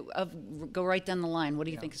here. Go right down the line. What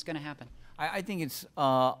do you think is going to happen? I think it's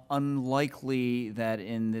unlikely that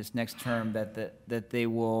in this next term that they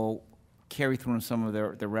will carry through on some of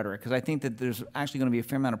their rhetoric, because I think that there's actually going to be a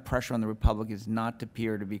fair amount of pressure on the Republicans not to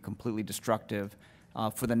appear to be completely destructive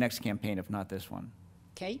for the next campaign, if not this one.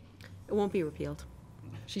 Kate? It won't be repealed.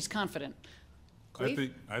 She's confident.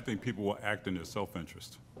 Cleve? I think people will act in their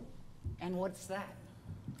self-interest. And what's that?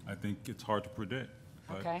 I think it's hard to predict.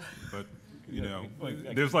 Okay. But you know,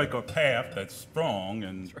 there's like a path that's strong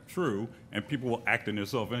and true, and people will act in their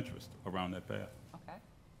self-interest around that path.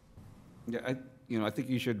 Okay. Yeah, I think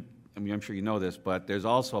you should. I mean, I'm sure you know this, but there's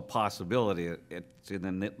also a possibility, it's in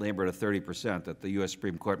the neighborhood of 30%, that the U.S.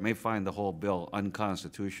 Supreme Court may find the whole bill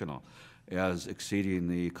unconstitutional. as exceeding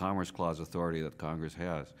the Commerce Clause authority that Congress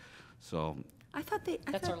has. So I thought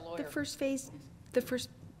That's our the lawyer. first phase, the first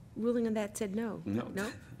ruling on that said no.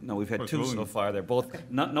 no, we've had First two so ruling. far. They're both,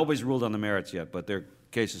 nobody's ruled on the merits yet, but there are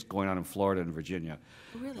cases going on in Florida and Virginia.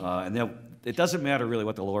 Oh, really? And it doesn't matter really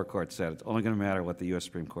what the lower court said. It's only going to matter what the U.S.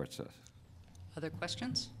 Supreme Court says. Other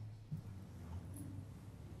questions?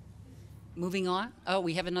 Moving on. Oh,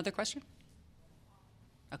 we have another question?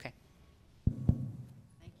 Okay.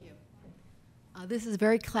 Thank you. This is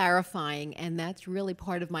very clarifying, and that's really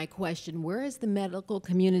part of my question. Where has the medical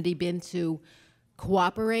community been to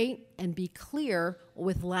cooperate and be clear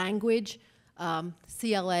with language?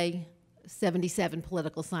 CLA 77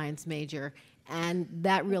 political science major, and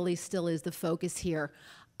that really still is the focus here.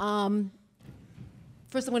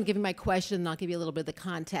 First, I want to give you my question, and I'll give you a little bit of the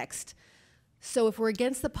context. So if we're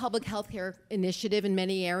against the public health care initiative in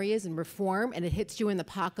many areas and reform, and it hits you in the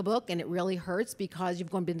pocketbook, and it really hurts because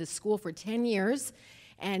you've been to school for 10 years,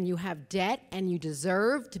 and you have debt, and you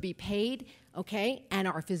deserve to be paid, okay? And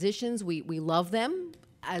our physicians, we love them,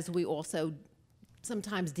 as we also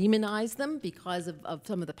sometimes demonize them because of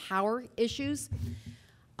some of the power issues.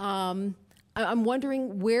 I'm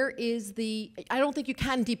wondering, where is the, I don't think you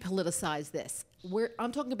can depoliticize this.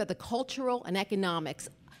 I'm talking about the cultural and economics,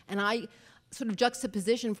 and I sort of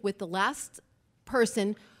juxtaposition with the last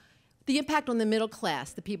person, the impact on the middle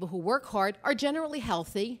class, the people who work hard, are generally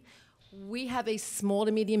healthy. We have a small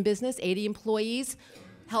to medium business, 80 employees.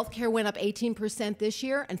 Healthcare went up 18% this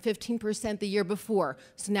year and 15% the year before.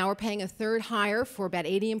 So now we're paying a third higher for about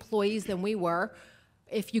 80 employees than we were.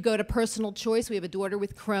 If you go to personal choice, we have a daughter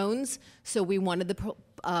with Crohn's, so we wanted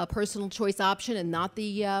the personal choice option and not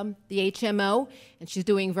the HMO, and she's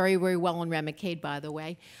doing very, very well on Remicade, by the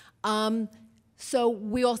way. So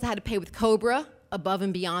we also had to pay with COBRA above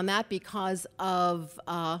and beyond that because of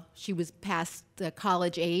she was past the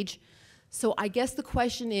college age. So I guess the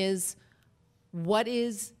question is, what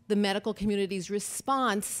is the medical community's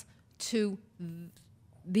response to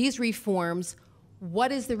these reforms?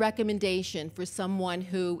 What is the recommendation for someone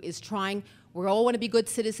who is trying, we all want to be good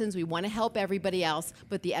citizens, we want to help everybody else,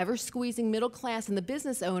 but the ever-squeezing middle class and the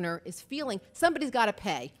business owner is feeling somebody's got to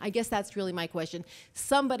pay. I guess that's really my question.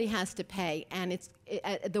 Somebody has to pay, and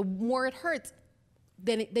the more it hurts,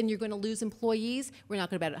 then you're going to lose employees. We're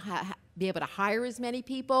not going to be able to hire as many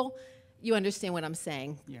people. You understand what I'm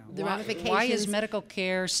saying? Yeah. The ramifications. Why is medical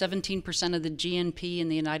care 17% of the GNP in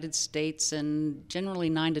the United States and generally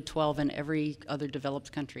 9 to 12 in every other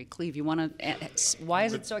developed country? Cleve, you want to? Why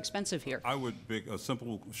is it so expensive here? I would pick a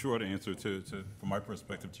simple, short answer from my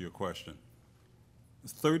perspective to your question.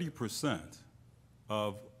 30%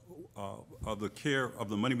 of the care, of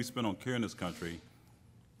the money we spend on care in this country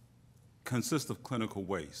consists of clinical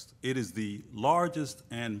waste. It is the largest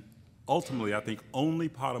and ultimately, I think, only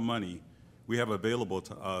pot of money we have available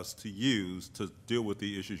to us to use to deal with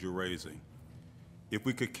the issues you're raising. If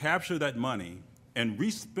we could capture that money and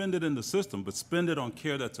re-spend it in the system, but spend it on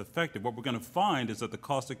care that's effective, what we're going to find is that the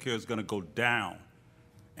cost of care is going to go down.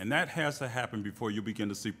 And that has to happen before you begin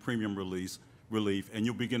to see premium relief, and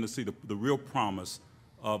you'll begin to see the real promise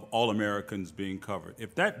of all Americans being covered.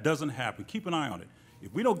 If that doesn't happen, keep an eye on it.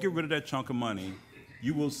 If we don't get rid of that chunk of money,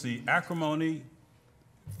 you will see acrimony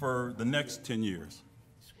for the next 10 years.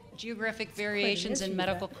 Geographic variations in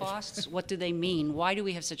medical costs, what do they mean? Why do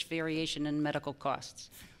we have such variation in medical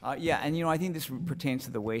costs? Yeah, and I think this pertains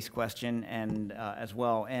to the waste question and as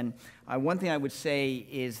well. And one thing I would say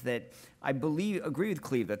is that I agree with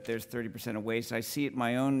Cleve that there's 30% of waste. I see it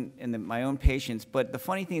my own patients. But the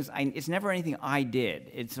funny thing is, it's never anything I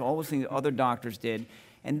did. It's always things other doctors did.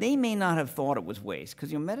 And they may not have thought it was waste,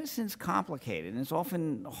 because medicine's complicated, and it's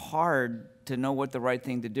often hard to know what the right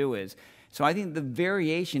thing to do is. So I think the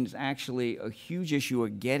variation is actually a huge issue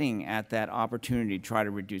of getting at that opportunity to try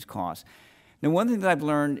to reduce costs. Now, one thing that I've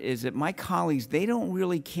learned is that my colleagues, they don't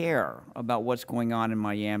really care about what's going on in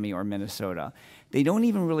Miami or Minnesota. They don't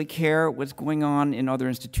even really care what's going on in other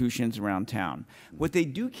institutions around town. What they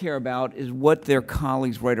do care about is what their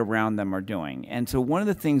colleagues right around them are doing. And so one of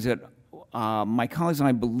the things that my colleagues and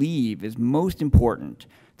I believe is most important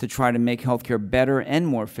to try to make healthcare better and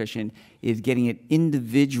more efficient is getting an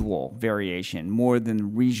individual variation more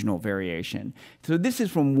than regional variation. So this is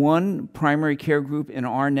from one primary care group in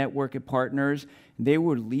our network of partners. They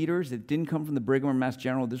were leaders that didn't come from the Brigham or Mass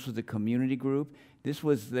General. This was a community group. This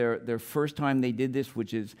was their first time they did this,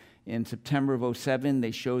 which is in September of '07.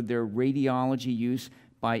 They showed their radiology use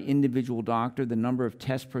by individual doctor, the number of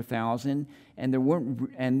tests per thousand, and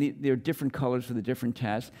there are different colors for the different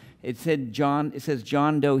tests. It says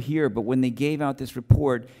John Doe here, but when they gave out this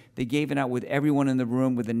report, they gave it out with everyone in the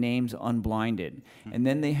room with the names unblinded. And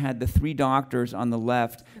then they had the 3 doctors on the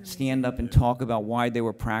left stand up and talk about why they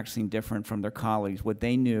were practicing different from their colleagues, what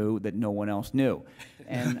they knew that no one else knew.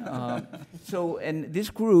 And and this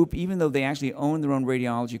group, even though they actually owned their own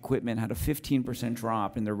radiology equipment, had a 15%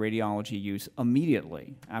 drop in their radiology use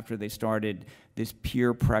immediately after they started this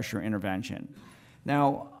peer pressure intervention.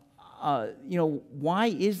 Now, why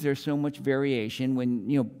is there so much variation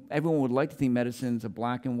when, everyone would like to think medicine's a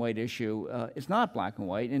black and white issue? It's not black and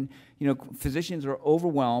white, and, physicians are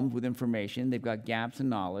overwhelmed with information. They've got gaps in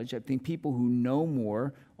knowledge. I think people who know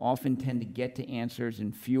more often tend to get to answers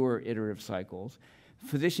in fewer iterative cycles.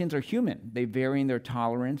 Physicians are human. They vary in their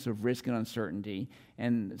tolerance of risk and uncertainty,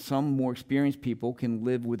 and some more experienced people can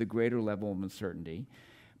live with a greater level of uncertainty.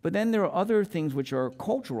 But then there are other things which are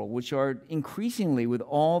cultural, which are increasingly, with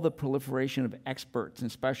all the proliferation of experts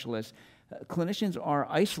and specialists, clinicians are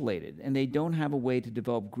isolated, and they don't have a way to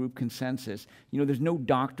develop group consensus. There's no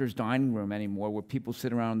doctor's dining room anymore where people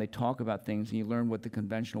sit around and they talk about things and you learn what the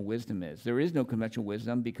conventional wisdom is. There is no conventional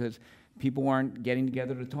wisdom because people aren't getting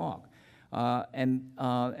together to talk. And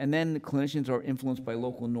then the clinicians are influenced by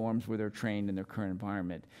local norms where they're trained in their current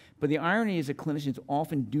environment. But the irony is that clinicians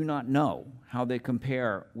often do not know how they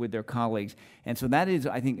compare with their colleagues. And so that is,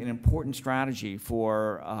 I think, an important strategy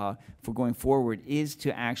for going forward, is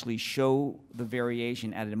to actually show the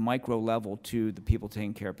variation at a micro level to the people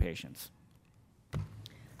taking care of patients.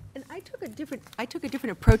 And I took a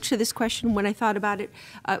different approach to this question when I thought about it,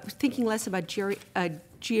 thinking less about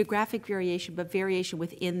geographic variation, but variation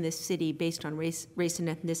within this city based on race and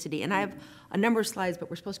ethnicity. And I have a number of slides, but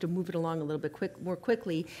we're supposed to move it along a little bit more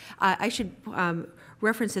quickly. I should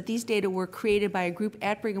reference that these data were created by a group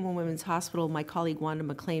at Brigham and Women's Hospital. My colleague Wanda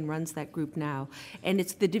McLean runs that group now, and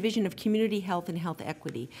it's the Division of Community Health and Health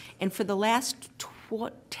Equity. And for the last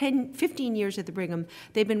 15 years at the Brigham,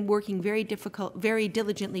 they've been working very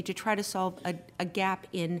diligently to try to solve a gap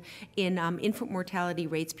in infant mortality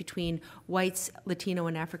rates between whites, Latino,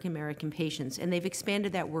 and African American patients. And they've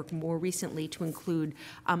expanded that work more recently to include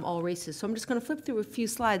all races. So I'm just going to flip through a few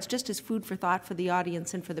slides just as food for thought for the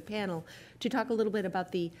audience and for the panel to talk a little bit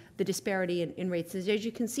about the disparity in rates. As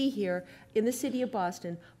you can see here, in the city of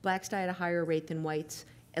Boston, blacks die at a higher rate than whites,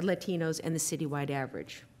 and Latinos, and the citywide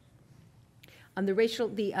average. On the racial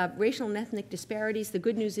and ethnic disparities, the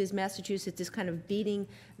good news is Massachusetts is kind of beating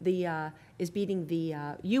the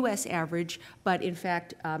U.S. average, but in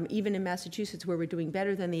fact, even in Massachusetts, where we're doing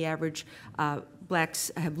better than the average,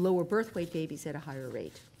 blacks have lower birth weight babies at a higher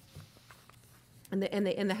rate. And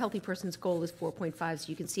the healthy person's goal is 4.5. So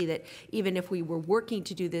you can see that even if we were working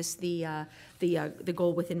to do this, the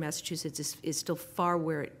goal within Massachusetts is still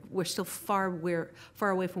we're still far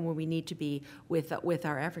away from where we need to be with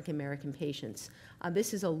our African American patients.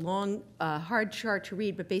 This is a long, hard chart to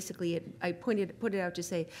read, but basically I put it out to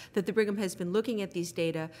say that the Brigham has been looking at these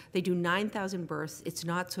data. They do 9,000 births. It's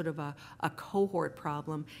not sort of a cohort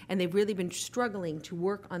problem, and they've really been struggling to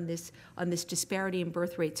work on this disparity in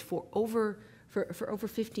birth rates for over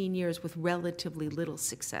 15 years with relatively little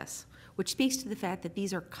success, which speaks to the fact that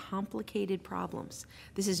these are complicated problems.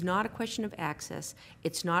 This is not a question of access.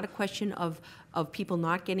 It's not a question of people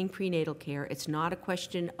not getting prenatal care. It's not a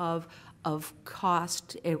question of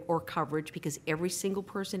cost or coverage, because every single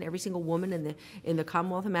person, every single woman in the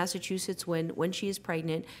Commonwealth of Massachusetts, when she is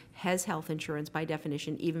pregnant, has health insurance by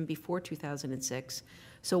definition, even before 2006.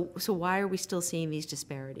 So why are we still seeing these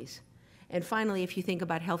disparities? And finally, if you think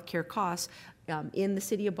about healthcare costs, in the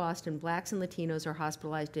city of Boston, blacks and Latinos are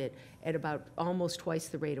hospitalized at about almost twice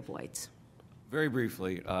the rate of whites. Very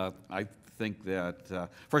briefly, I think that,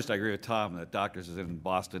 first I agree with Tom that doctors in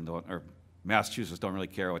Boston or Massachusetts don't really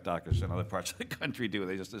care what doctors in other parts of the country do.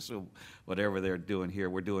 They just assume whatever we're doing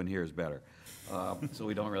here is better. So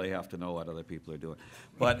we don't really have to know what other people are doing.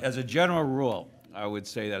 But as a general rule, I would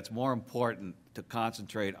say that it's more important to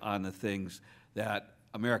concentrate on the things that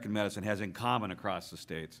American medicine has in common across the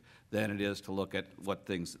states than it is to look at what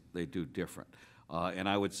things they do different. And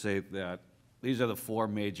I would say that these are the 4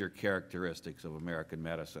 major characteristics of American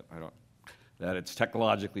medicine. That it's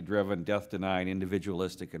technologically driven, death-denying,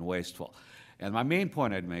 individualistic, and wasteful. And my main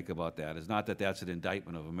point I'd make about that is not that that's an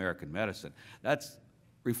indictment of American medicine. That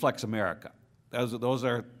reflects America. Those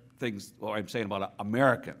are things I'm saying about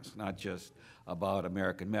Americans, not just about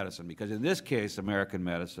American medicine. Because in this case, American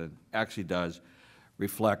medicine actually does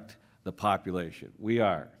reflect the population.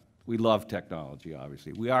 We love technology,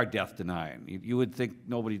 obviously. We are death-denying. You would think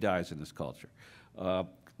nobody dies in this culture.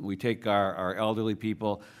 we take our elderly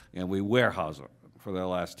people and we warehouse them for their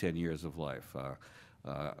last 10 years of life.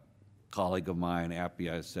 Colleague of mine,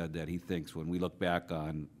 Appia, said that he thinks when we look back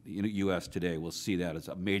on the U.S. today, we'll see that as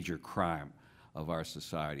a major crime of our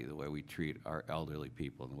society, the way we treat our elderly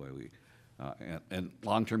people and the way we, and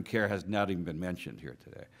long-term care has not even been mentioned here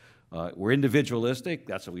today. We're individualistic,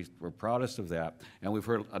 that's what we're proudest of that, and we've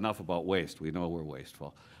heard enough about waste. We know we're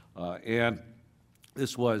wasteful. And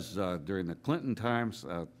this was, during the Clinton times,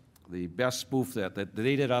 the best spoof that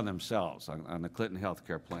they did on themselves, on the Clinton health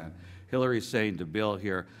care plan. Hillary's saying to Bill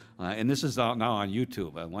here, and this is out now on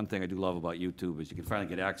YouTube. One thing I do love about YouTube is you can finally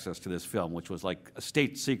get access to this film, which was like a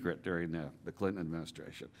state secret during the Clinton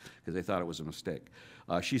administration, because they thought it was a mistake.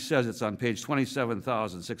 She says it's on page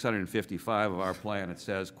 27,655 of our plan. It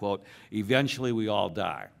says, quote, "Eventually we all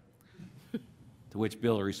die." To which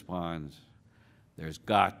Bill responds, "There's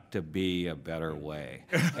got to be a better way."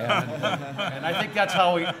 And I think that's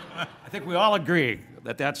how I think we all agree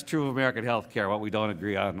that that's true of American health care. What we don't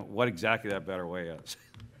agree on, what exactly that better way is.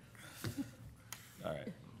 All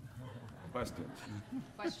right. Questions?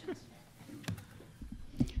 Questions?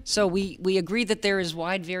 So we agree that there is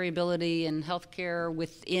wide variability in healthcare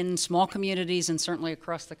within small communities and certainly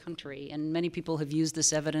across the country. And many people have used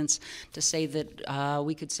this evidence to say that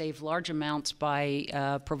we could save large amounts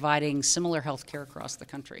by providing similar healthcare across the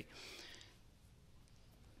country.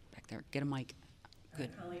 Back there, get a mic. Good.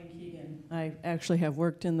 Colleen Keegan. I actually have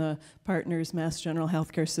worked in the Partners Mass General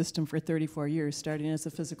Healthcare System for 34 years, starting as a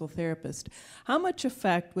physical therapist. How much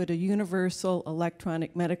effect would a universal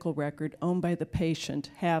electronic medical record owned by the patient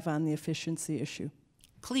have on the efficiency issue?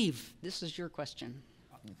 Cleve, this is your question.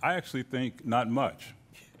 I actually think not much.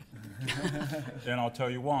 And I'll tell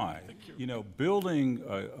you why. You know, building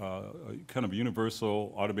a kind of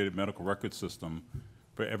universal automated medical record system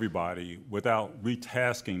for everybody without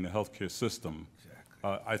retasking the healthcare system,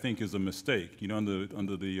 I think is a mistake. You know,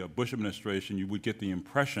 under the Bush administration, you would get the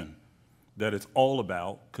impression that it's all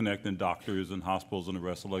about connecting doctors and hospitals and the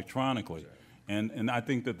rest electronically. And I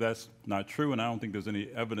think that that's not true, and I don't think there's any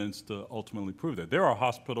evidence to ultimately prove that. There are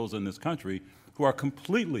hospitals in this country who are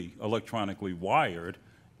completely electronically wired,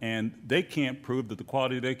 and they can't prove that the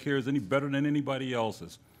quality of their care is any better than anybody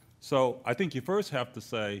else's. So I think you first have to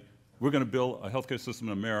say, we're going to build a healthcare system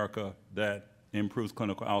in America that improves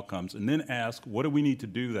clinical outcomes, and then ask, what do we need to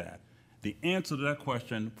do that? The answer to that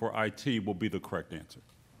question for IT will be the correct answer.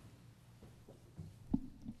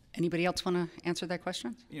 Anybody else want to answer that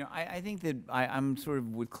question? You know, I think that I'm sort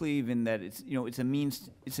of with Cleve in that it's, you know, it's a means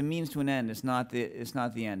to an end. It's not the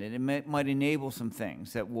end. And it might enable some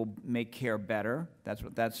things that will make care better.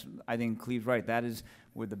 I think Cleve's right. That is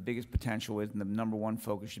where the biggest potential is, and the number one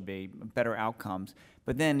focus should be better outcomes.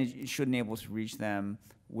 But then it should enable us to reach them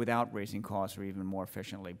without raising costs or even more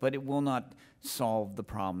efficiently. But it will not solve the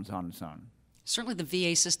problems on its own. Certainly the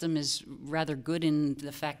VA system is rather good in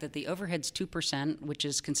the fact that the overhead's 2%, which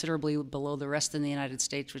is considerably below the rest in the United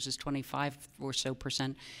States, which is 25 or so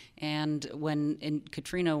 %. And when in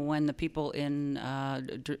Katrina, when the people in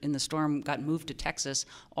the storm got moved to Texas,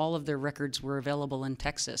 all of their records were available in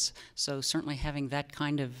Texas. So certainly having that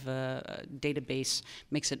kind of database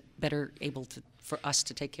makes it better able for us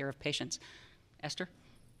to take care of patients. Esther?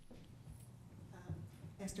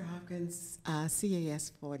 Esther Hopkins,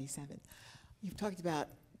 CAS 47. You've talked about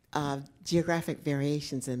geographic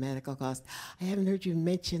variations in medical costs. I haven't heard you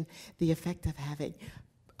mention the effect of having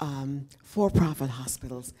for-profit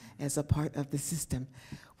hospitals as a part of the system.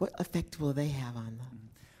 What effect will they have on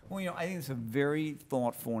them? Well, you know, I think it's a very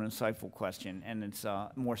thoughtful and insightful question, and it's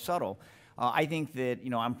more subtle. I think that,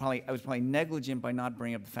 you know, I was probably negligent by not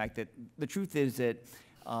bringing up the fact that the truth is that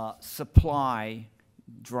supply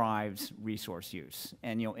drives resource use,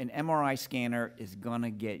 and you know, an MRI scanner is going to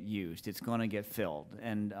get used. It's going to get filled,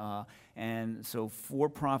 and so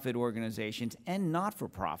for-profit organizations and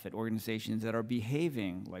not-for-profit organizations that are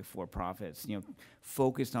behaving like for-profits, you know,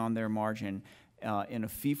 focused on their margin, in a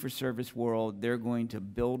fee-for-service world, they're going to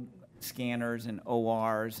build scanners and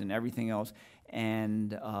ORs and everything else,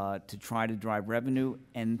 and to try to drive revenue,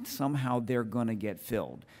 and somehow they're going to get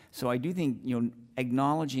filled. So I do think, you know,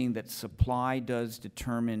 acknowledging that supply does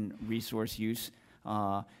determine resource use,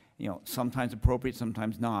 you know, sometimes appropriate,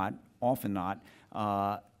 sometimes not, often not.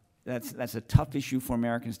 That's a tough issue for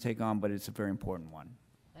Americans to take on, but it's a very important one.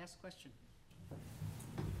 Last question.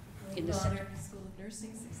 In the School of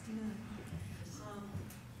Nursing, 69.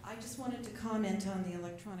 I just wanted to comment on the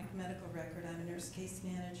electronic medical record. I'm a nurse case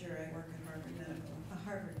manager. I work at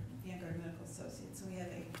Harvard Vanguard Medical Associates, so we have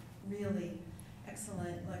a really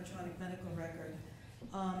excellent electronic medical record.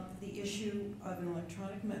 The issue of an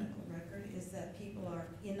electronic medical record is that people are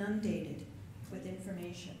inundated with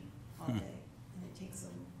information all day. And it takes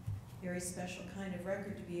a very special kind of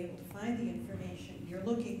record to be able to find the information you're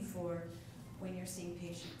looking for when you're seeing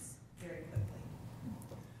patients very quickly.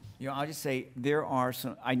 You know, I'll just say there are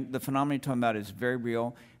some, the phenomenon you're talking about is very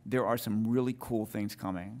real. There are some really cool things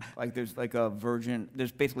coming. Like there's like a version,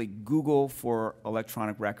 there's basically Google for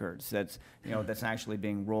electronic records that's, you know, that's actually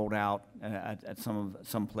being rolled out at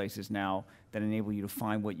some places now that enable you to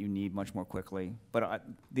find what you need much more quickly. But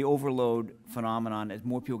the overload phenomenon, as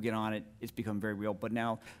more people get on it, it's become very real. But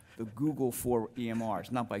now the Google for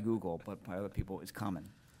EMRs, not by Google, but by other people, is common.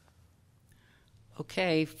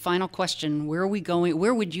 Okay, final question. Where are we going?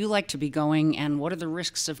 Where would you like to be going, and what are the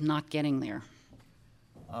risks of not getting there?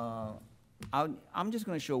 I'm just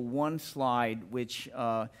going to show one slide, which,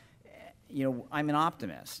 you know, I'm an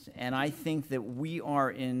optimist, and I think that we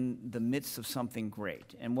are in the midst of something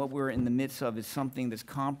great. And what we're in the midst of is something that's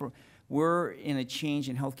we're in a change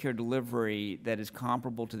in healthcare delivery that is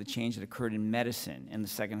comparable to the change that occurred in medicine in the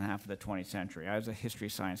second half of the 20th century. I was a history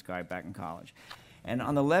science guy back in college. And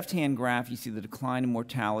on the left-hand graph, you see the decline in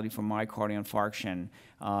mortality from myocardial infarction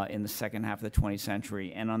in the second half of the 20th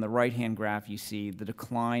century. And on the right-hand graph, you see the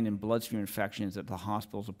decline in bloodstream infections at the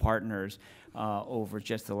hospitals of partners over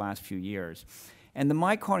just the last few years. And the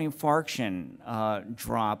myocardial infarction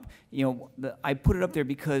drop, you know, I put it up there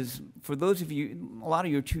because for those of you, a lot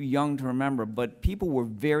of you are too young to remember, but people were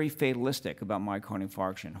very fatalistic about myocardial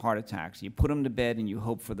infarction, heart attacks. You put them to bed and you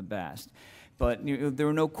hope for the best. But you know, there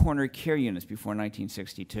were no coronary care units before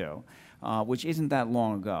 1962, which isn't that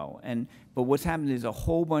long ago. But what's happened is a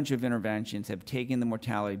whole bunch of interventions have taken the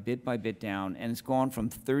mortality bit by bit down, and it's gone from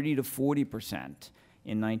 30 to 40%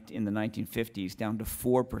 in the 1950s down to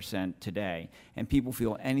 4% today. And people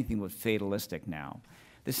feel anything but fatalistic now.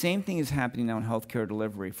 The same thing is happening now in healthcare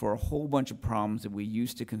delivery for a whole bunch of problems that we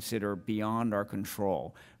used to consider beyond our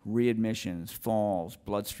control: readmissions, falls,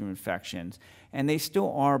 bloodstream infections, and they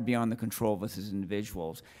still are beyond the control of us as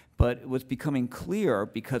individuals. But what's becoming clear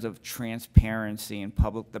because of transparency and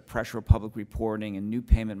the pressure of public reporting and new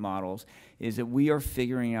payment models is that we are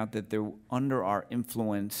figuring out that they're under our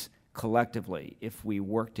influence collectively if we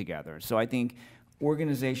work together. So I think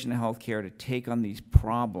organization of healthcare to take on these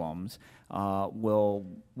problems will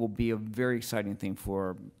be a very exciting thing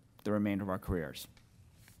for the remainder of our careers.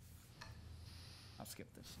 I'll skip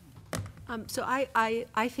this. So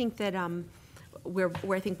I think that where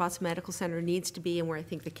I think Boston Medical Center needs to be and where I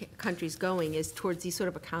think the country's going is towards these sort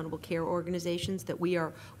of accountable care organizations that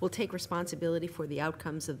will take responsibility for the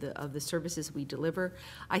outcomes of the services we deliver.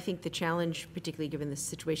 I think the challenge, particularly given the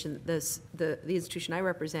situation, the institution I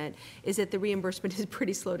represent, is that the reimbursement is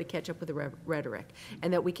pretty slow to catch up with the rhetoric,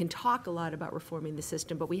 and that we can talk a lot about reforming the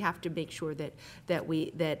system, but we have to make sure that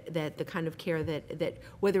the kind of care that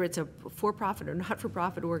whether it's a for-profit or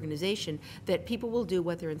not-for-profit organization, that people will do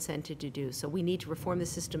what they're incented to do. So we need to reform the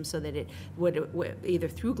system so that it would either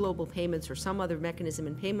through global payments or some other mechanism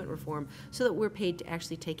in payment reform, so that we're paid to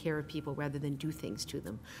actually take care of people rather than do things to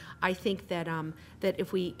them. I think that that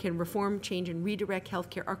if we can reform, change, and redirect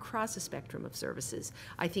healthcare across a spectrum of services,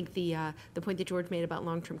 I think the point that George made about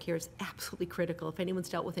long-term care is absolutely critical. If anyone's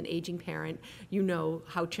dealt with an aging parent, you know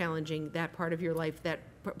how challenging that part of your life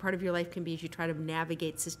can be as you try to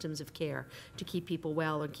navigate systems of care to keep people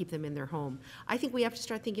well and keep them in their home. I think we have to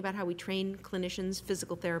start thinking about how we train clinicians,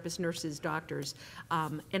 physical therapists, nurses, doctors,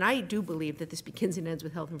 and I do believe that this begins and ends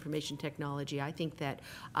with health information technology. I think that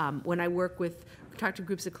when I talk to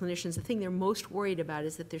groups of clinicians, the thing they're most worried about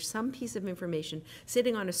is that there's some piece of information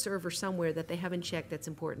sitting on a server somewhere that they haven't checked that's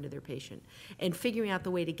important to their patient. And figuring out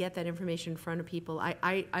the way to get that information in front of people,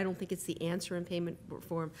 I don't think it's the answer in payment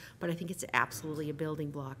reform, but I think it's absolutely a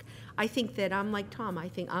building block. I think that I'm like Tom. I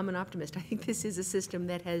think I'm an optimist. I think this is a system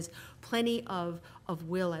that has plenty of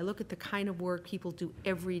will. I look at the kind of work people do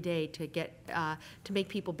every day to make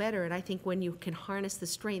people better, and I think when you can harness the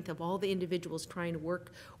strength of all the individuals trying to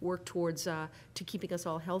work towards to keeping us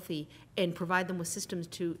all healthy and provide them with systems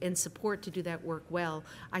and support to do that work well,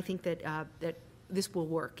 I think that that this will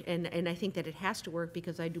work, and I think that it has to work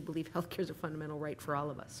because I do believe healthcare is a fundamental right for all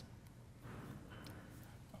of us.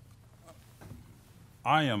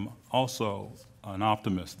 I am also an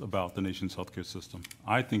optimist about the nation's healthcare system.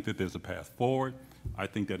 I think that there's a path forward. I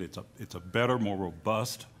think that it's a better, more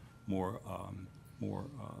robust, more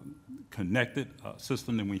connected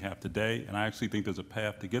system than we have today, and I actually think there's a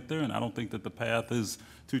path to get there, and I don't think that the path is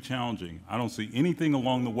too challenging. I don't see anything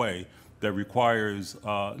along the way that requires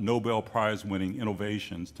Nobel Prize-winning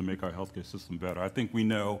innovations to make our healthcare system better. I think we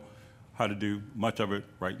know how to do much of it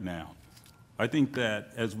right now. I think that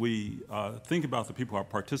as we think about the people who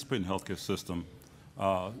participate in the healthcare system,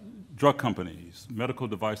 drug companies, medical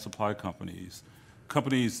device supply companies,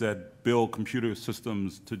 companies that build computer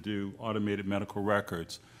systems to do automated medical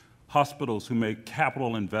records, hospitals who make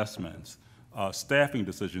capital investments, staffing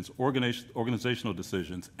decisions, organizational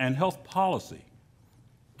decisions, and health policy,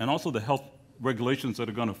 and also the health regulations that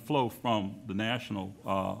are going to flow from the national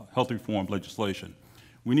health reform legislation.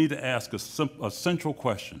 We need to ask a central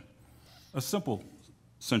question, a simple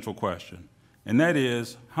central question, and that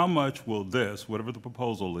is, how much will this, whatever the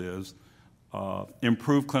proposal is,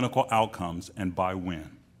 improve clinical outcomes, and by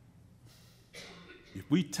when? If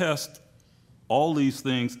we test all these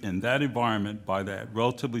things in that environment by that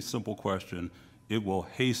relatively simple question, it will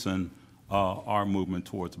hasten our movement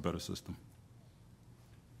towards a better system.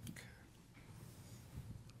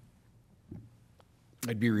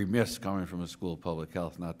 I'd be remiss coming from a school of public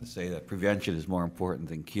health not to say that prevention is more important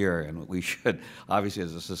than cure, and we should, obviously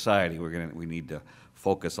as a society, we need to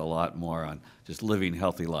focus a lot more on just living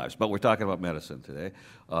healthy lives. But we're talking about medicine today,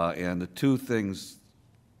 and the two things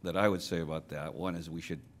that I would say about that, one is we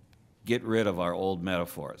should get rid of our old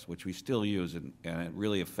metaphors, which we still use, and it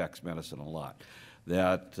really affects medicine a lot.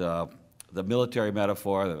 That the military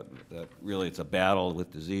metaphor, that really it's a battle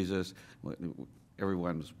with diseases.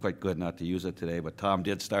 Everyone was quite good not to use it today, but Tom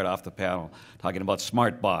did start off the panel talking about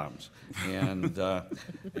smart bombs and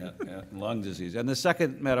lung disease. And the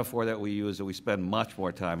second metaphor that we use, that we spend much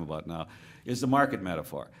more time about now, is the market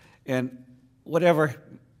metaphor. And whatever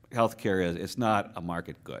healthcare is, it's not a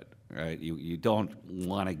market good, right? You don't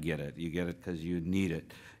want to get it. You get it because you need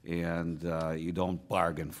it, and you don't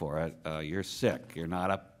bargain for it. You're sick. You're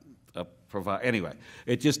not a provide. Anyway,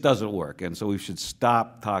 it just doesn't work, and so we should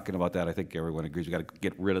stop talking about that. I think everyone agrees we've got to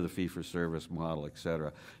get rid of the fee-for-service model, et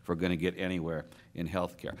cetera, if we're going to get anywhere in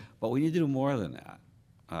healthcare. But we need to do more than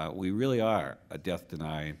that. We really are a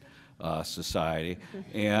death-denying society,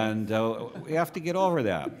 and we have to get over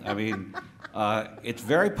that. I mean, it's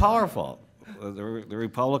very powerful. The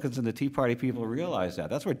Republicans and the Tea Party people realize that.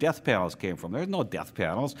 That's where death panels came from. There's no death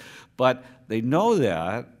panels, but they know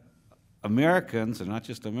that Americans, and not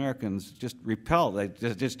just Americans, just repel. It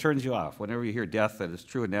just turns you off. Whenever you hear death, that is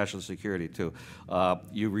true in national security too,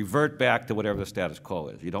 you revert back to whatever the status quo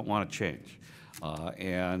is. You don't want to change.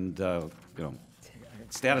 You know,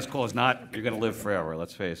 status quo is not, you're going to live forever,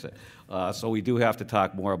 let's face it. So we do have to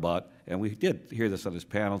talk more about, and we did hear this on this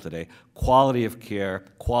panel today, quality of care,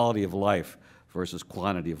 quality of life versus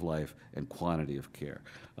quantity of life and quantity of care.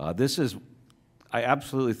 I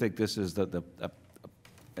absolutely think this is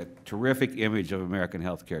a terrific image of American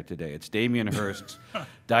healthcare today. It's Damien Hirst's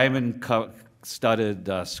diamond-studded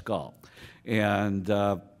skull.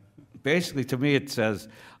 And basically, to me, it says,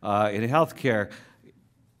 in healthcare,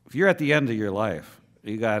 if you're at the end of your life,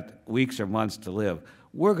 you got weeks or months to live,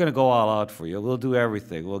 we're going to go all out for you. We'll do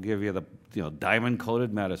everything. We'll give you the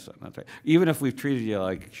diamond-coated medicine. That's right. Even if we've treated you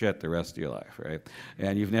like shit the rest of your life, right?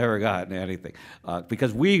 And you've never gotten anything.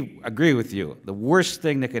 Because we agree with you. The worst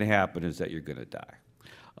thing that can happen is that you're going to die.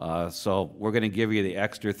 So we're going to give you the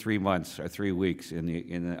extra 3 months or 3 weeks in the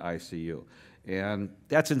ICU, and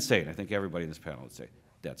that's insane. I think everybody in this panel would say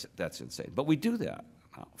that's insane. But we do that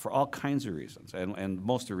for all kinds of reasons, and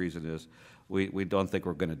most of the reason is we don't think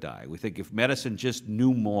we're going to die. We think if medicine just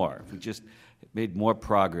knew more, if we just made more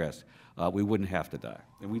progress, we wouldn't have to die,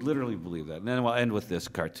 and we literally believe that. And then we'll end with this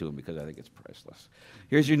cartoon because I think it's priceless.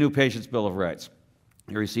 Here's your new Patient's Bill of Rights.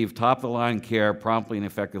 You receive top-of-the-line care promptly and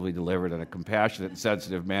effectively delivered in a compassionate and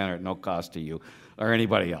sensitive manner at no cost to you or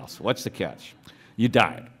anybody else. What's the catch? You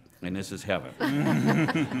died, and this is heaven.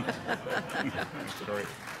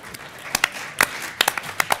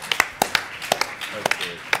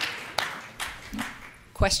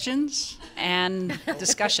 Questions and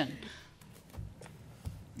discussion?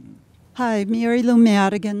 Hi, Mary Lou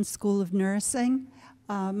Madigan, School of Nursing.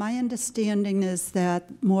 My understanding is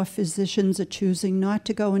that more physicians are choosing not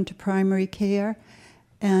to go into primary care,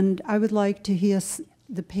 and I would like to hear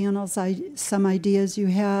the panel's some ideas you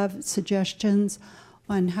have, suggestions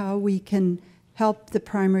on how we can help the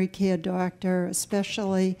primary care doctor,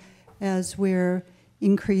 especially as we're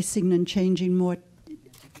increasing and changing more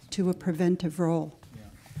to a preventive role.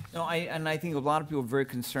 No, I think a lot of people are very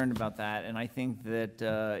concerned about that, and I think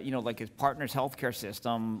that, you know, like as Partners Healthcare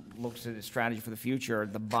System looks at a strategy for the future,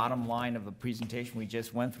 the bottom line of the presentation we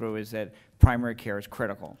just went through is that primary care is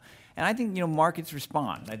critical. And I think, you know, markets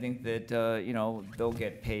respond. I think that, you know, they'll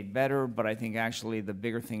get paid better, but I think actually the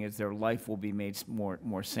bigger thing is their life will be made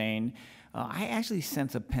more sane. I actually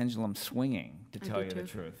sense a pendulum swinging, to tell you the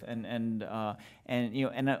truth. And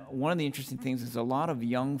you know, one of the interesting things is a lot of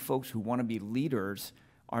young folks who want to be leaders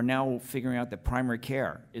are now figuring out that primary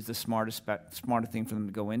care is the smartest thing for them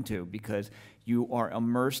to go into, because You are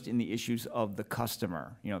immersed in the issues of the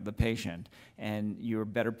customer, the patient, and you're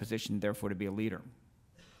better positioned, therefore, to be a leader.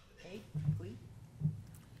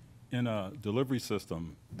 In a delivery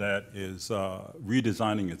system that is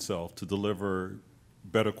redesigning itself to deliver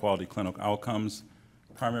better quality clinical outcomes,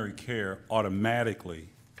 primary care automatically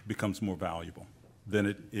becomes more valuable than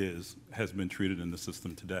it has been treated in the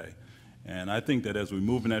system today. And I think that as we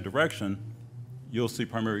move in that direction, you'll see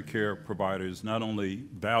primary care providers not only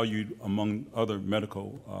valued among other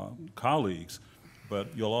medical colleagues, but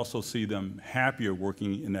you'll also see them happier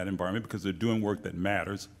working in that environment because they're doing work that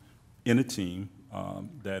matters in a team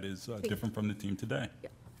that is different from the team today.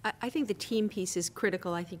 I think the team piece is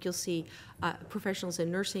critical. I think you'll see professionals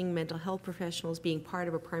in nursing, mental health professionals being part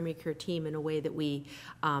of a primary care team in a way that we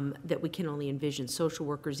can only envision. Social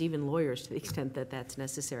workers, even lawyers, to the extent that that's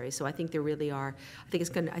necessary. So I think there really are.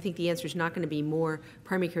 I think the answer is not going to be more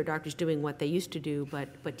primary care doctors doing what they used to do,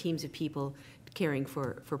 but teams of people caring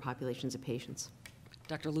for populations of patients.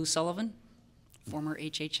 Dr. Lou Sullivan, former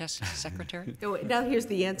HHS secretary. Oh, now here's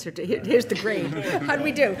the answer. Here's the grade. How do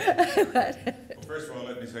we do? Well, first of all,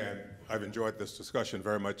 let me say I've enjoyed this discussion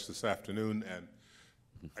very much this afternoon, and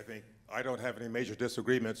I think I don't have any major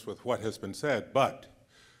disagreements with what has been said, but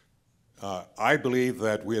I believe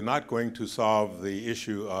that we are not going to solve the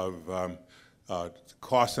issue of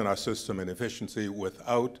costs in our system and efficiency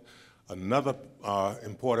without another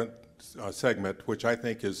important segment, which I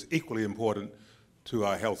think is equally important to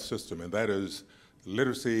our health system, and that is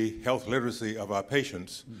literacy, health literacy of our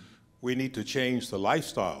patients. We need to change the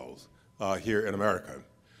lifestyles here in America,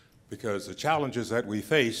 because the challenges that we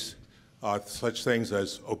face are such things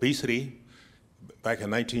as obesity. Back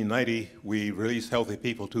in 1990, we released Healthy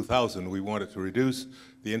People 2000. We wanted to reduce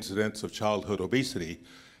the incidence of childhood obesity,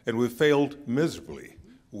 and we failed miserably.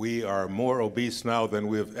 We are more obese now than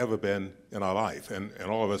we have ever been in our life, and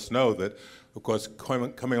all of us know that, of course,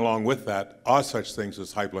 coming along with that are such things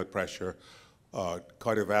as high blood pressure,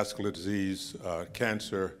 cardiovascular disease,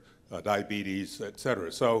 cancer, diabetes, et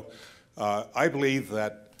cetera. So I believe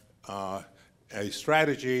that a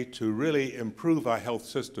strategy to really improve our health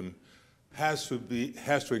system has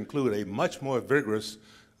to include a much more vigorous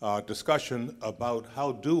discussion about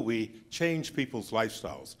how do we change people's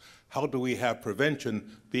lifestyles. How do we have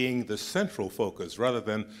prevention being the central focus rather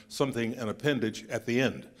than something, an appendage at the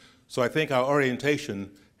end? So I think our orientation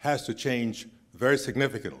has to change very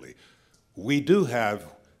significantly. We do have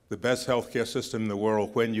the best healthcare system in the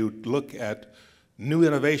world when you look at new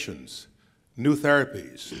innovations, new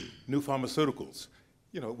therapies, new pharmaceuticals.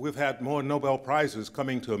 You know, we've had more Nobel Prizes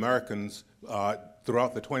coming to Americans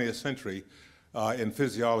throughout the 20th century in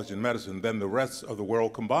physiology and medicine than the rest of the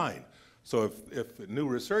world combined. So if new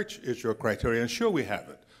research is your criterion, sure we have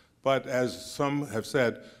it. But as some have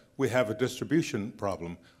said, we have a distribution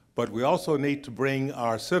problem. But we also need to bring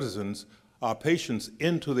our citizens, our patients,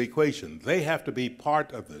 into the equation. They have to be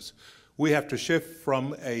part of this. We have to shift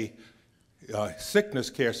from a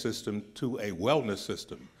sickness care system to a wellness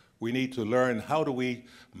system. We need to learn how do we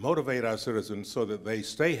motivate our citizens so that they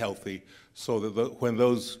stay healthy, so that when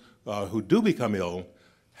those who do become ill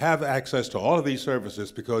have access to all of these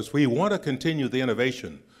services, because we want to continue the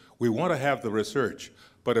innovation. We want to have the research.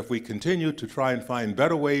 But if we continue to try and find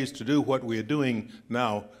better ways to do what we are doing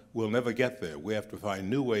now, we'll never get there. We have to find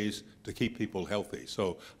new ways to keep people healthy.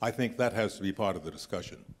 So I think that has to be part of the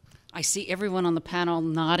discussion. I see everyone on the panel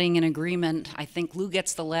nodding in agreement. I think Lou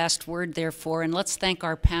gets the last word, therefore, and let's thank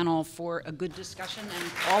our panel for a good discussion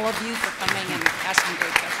and all of you for coming and asking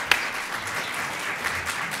great questions.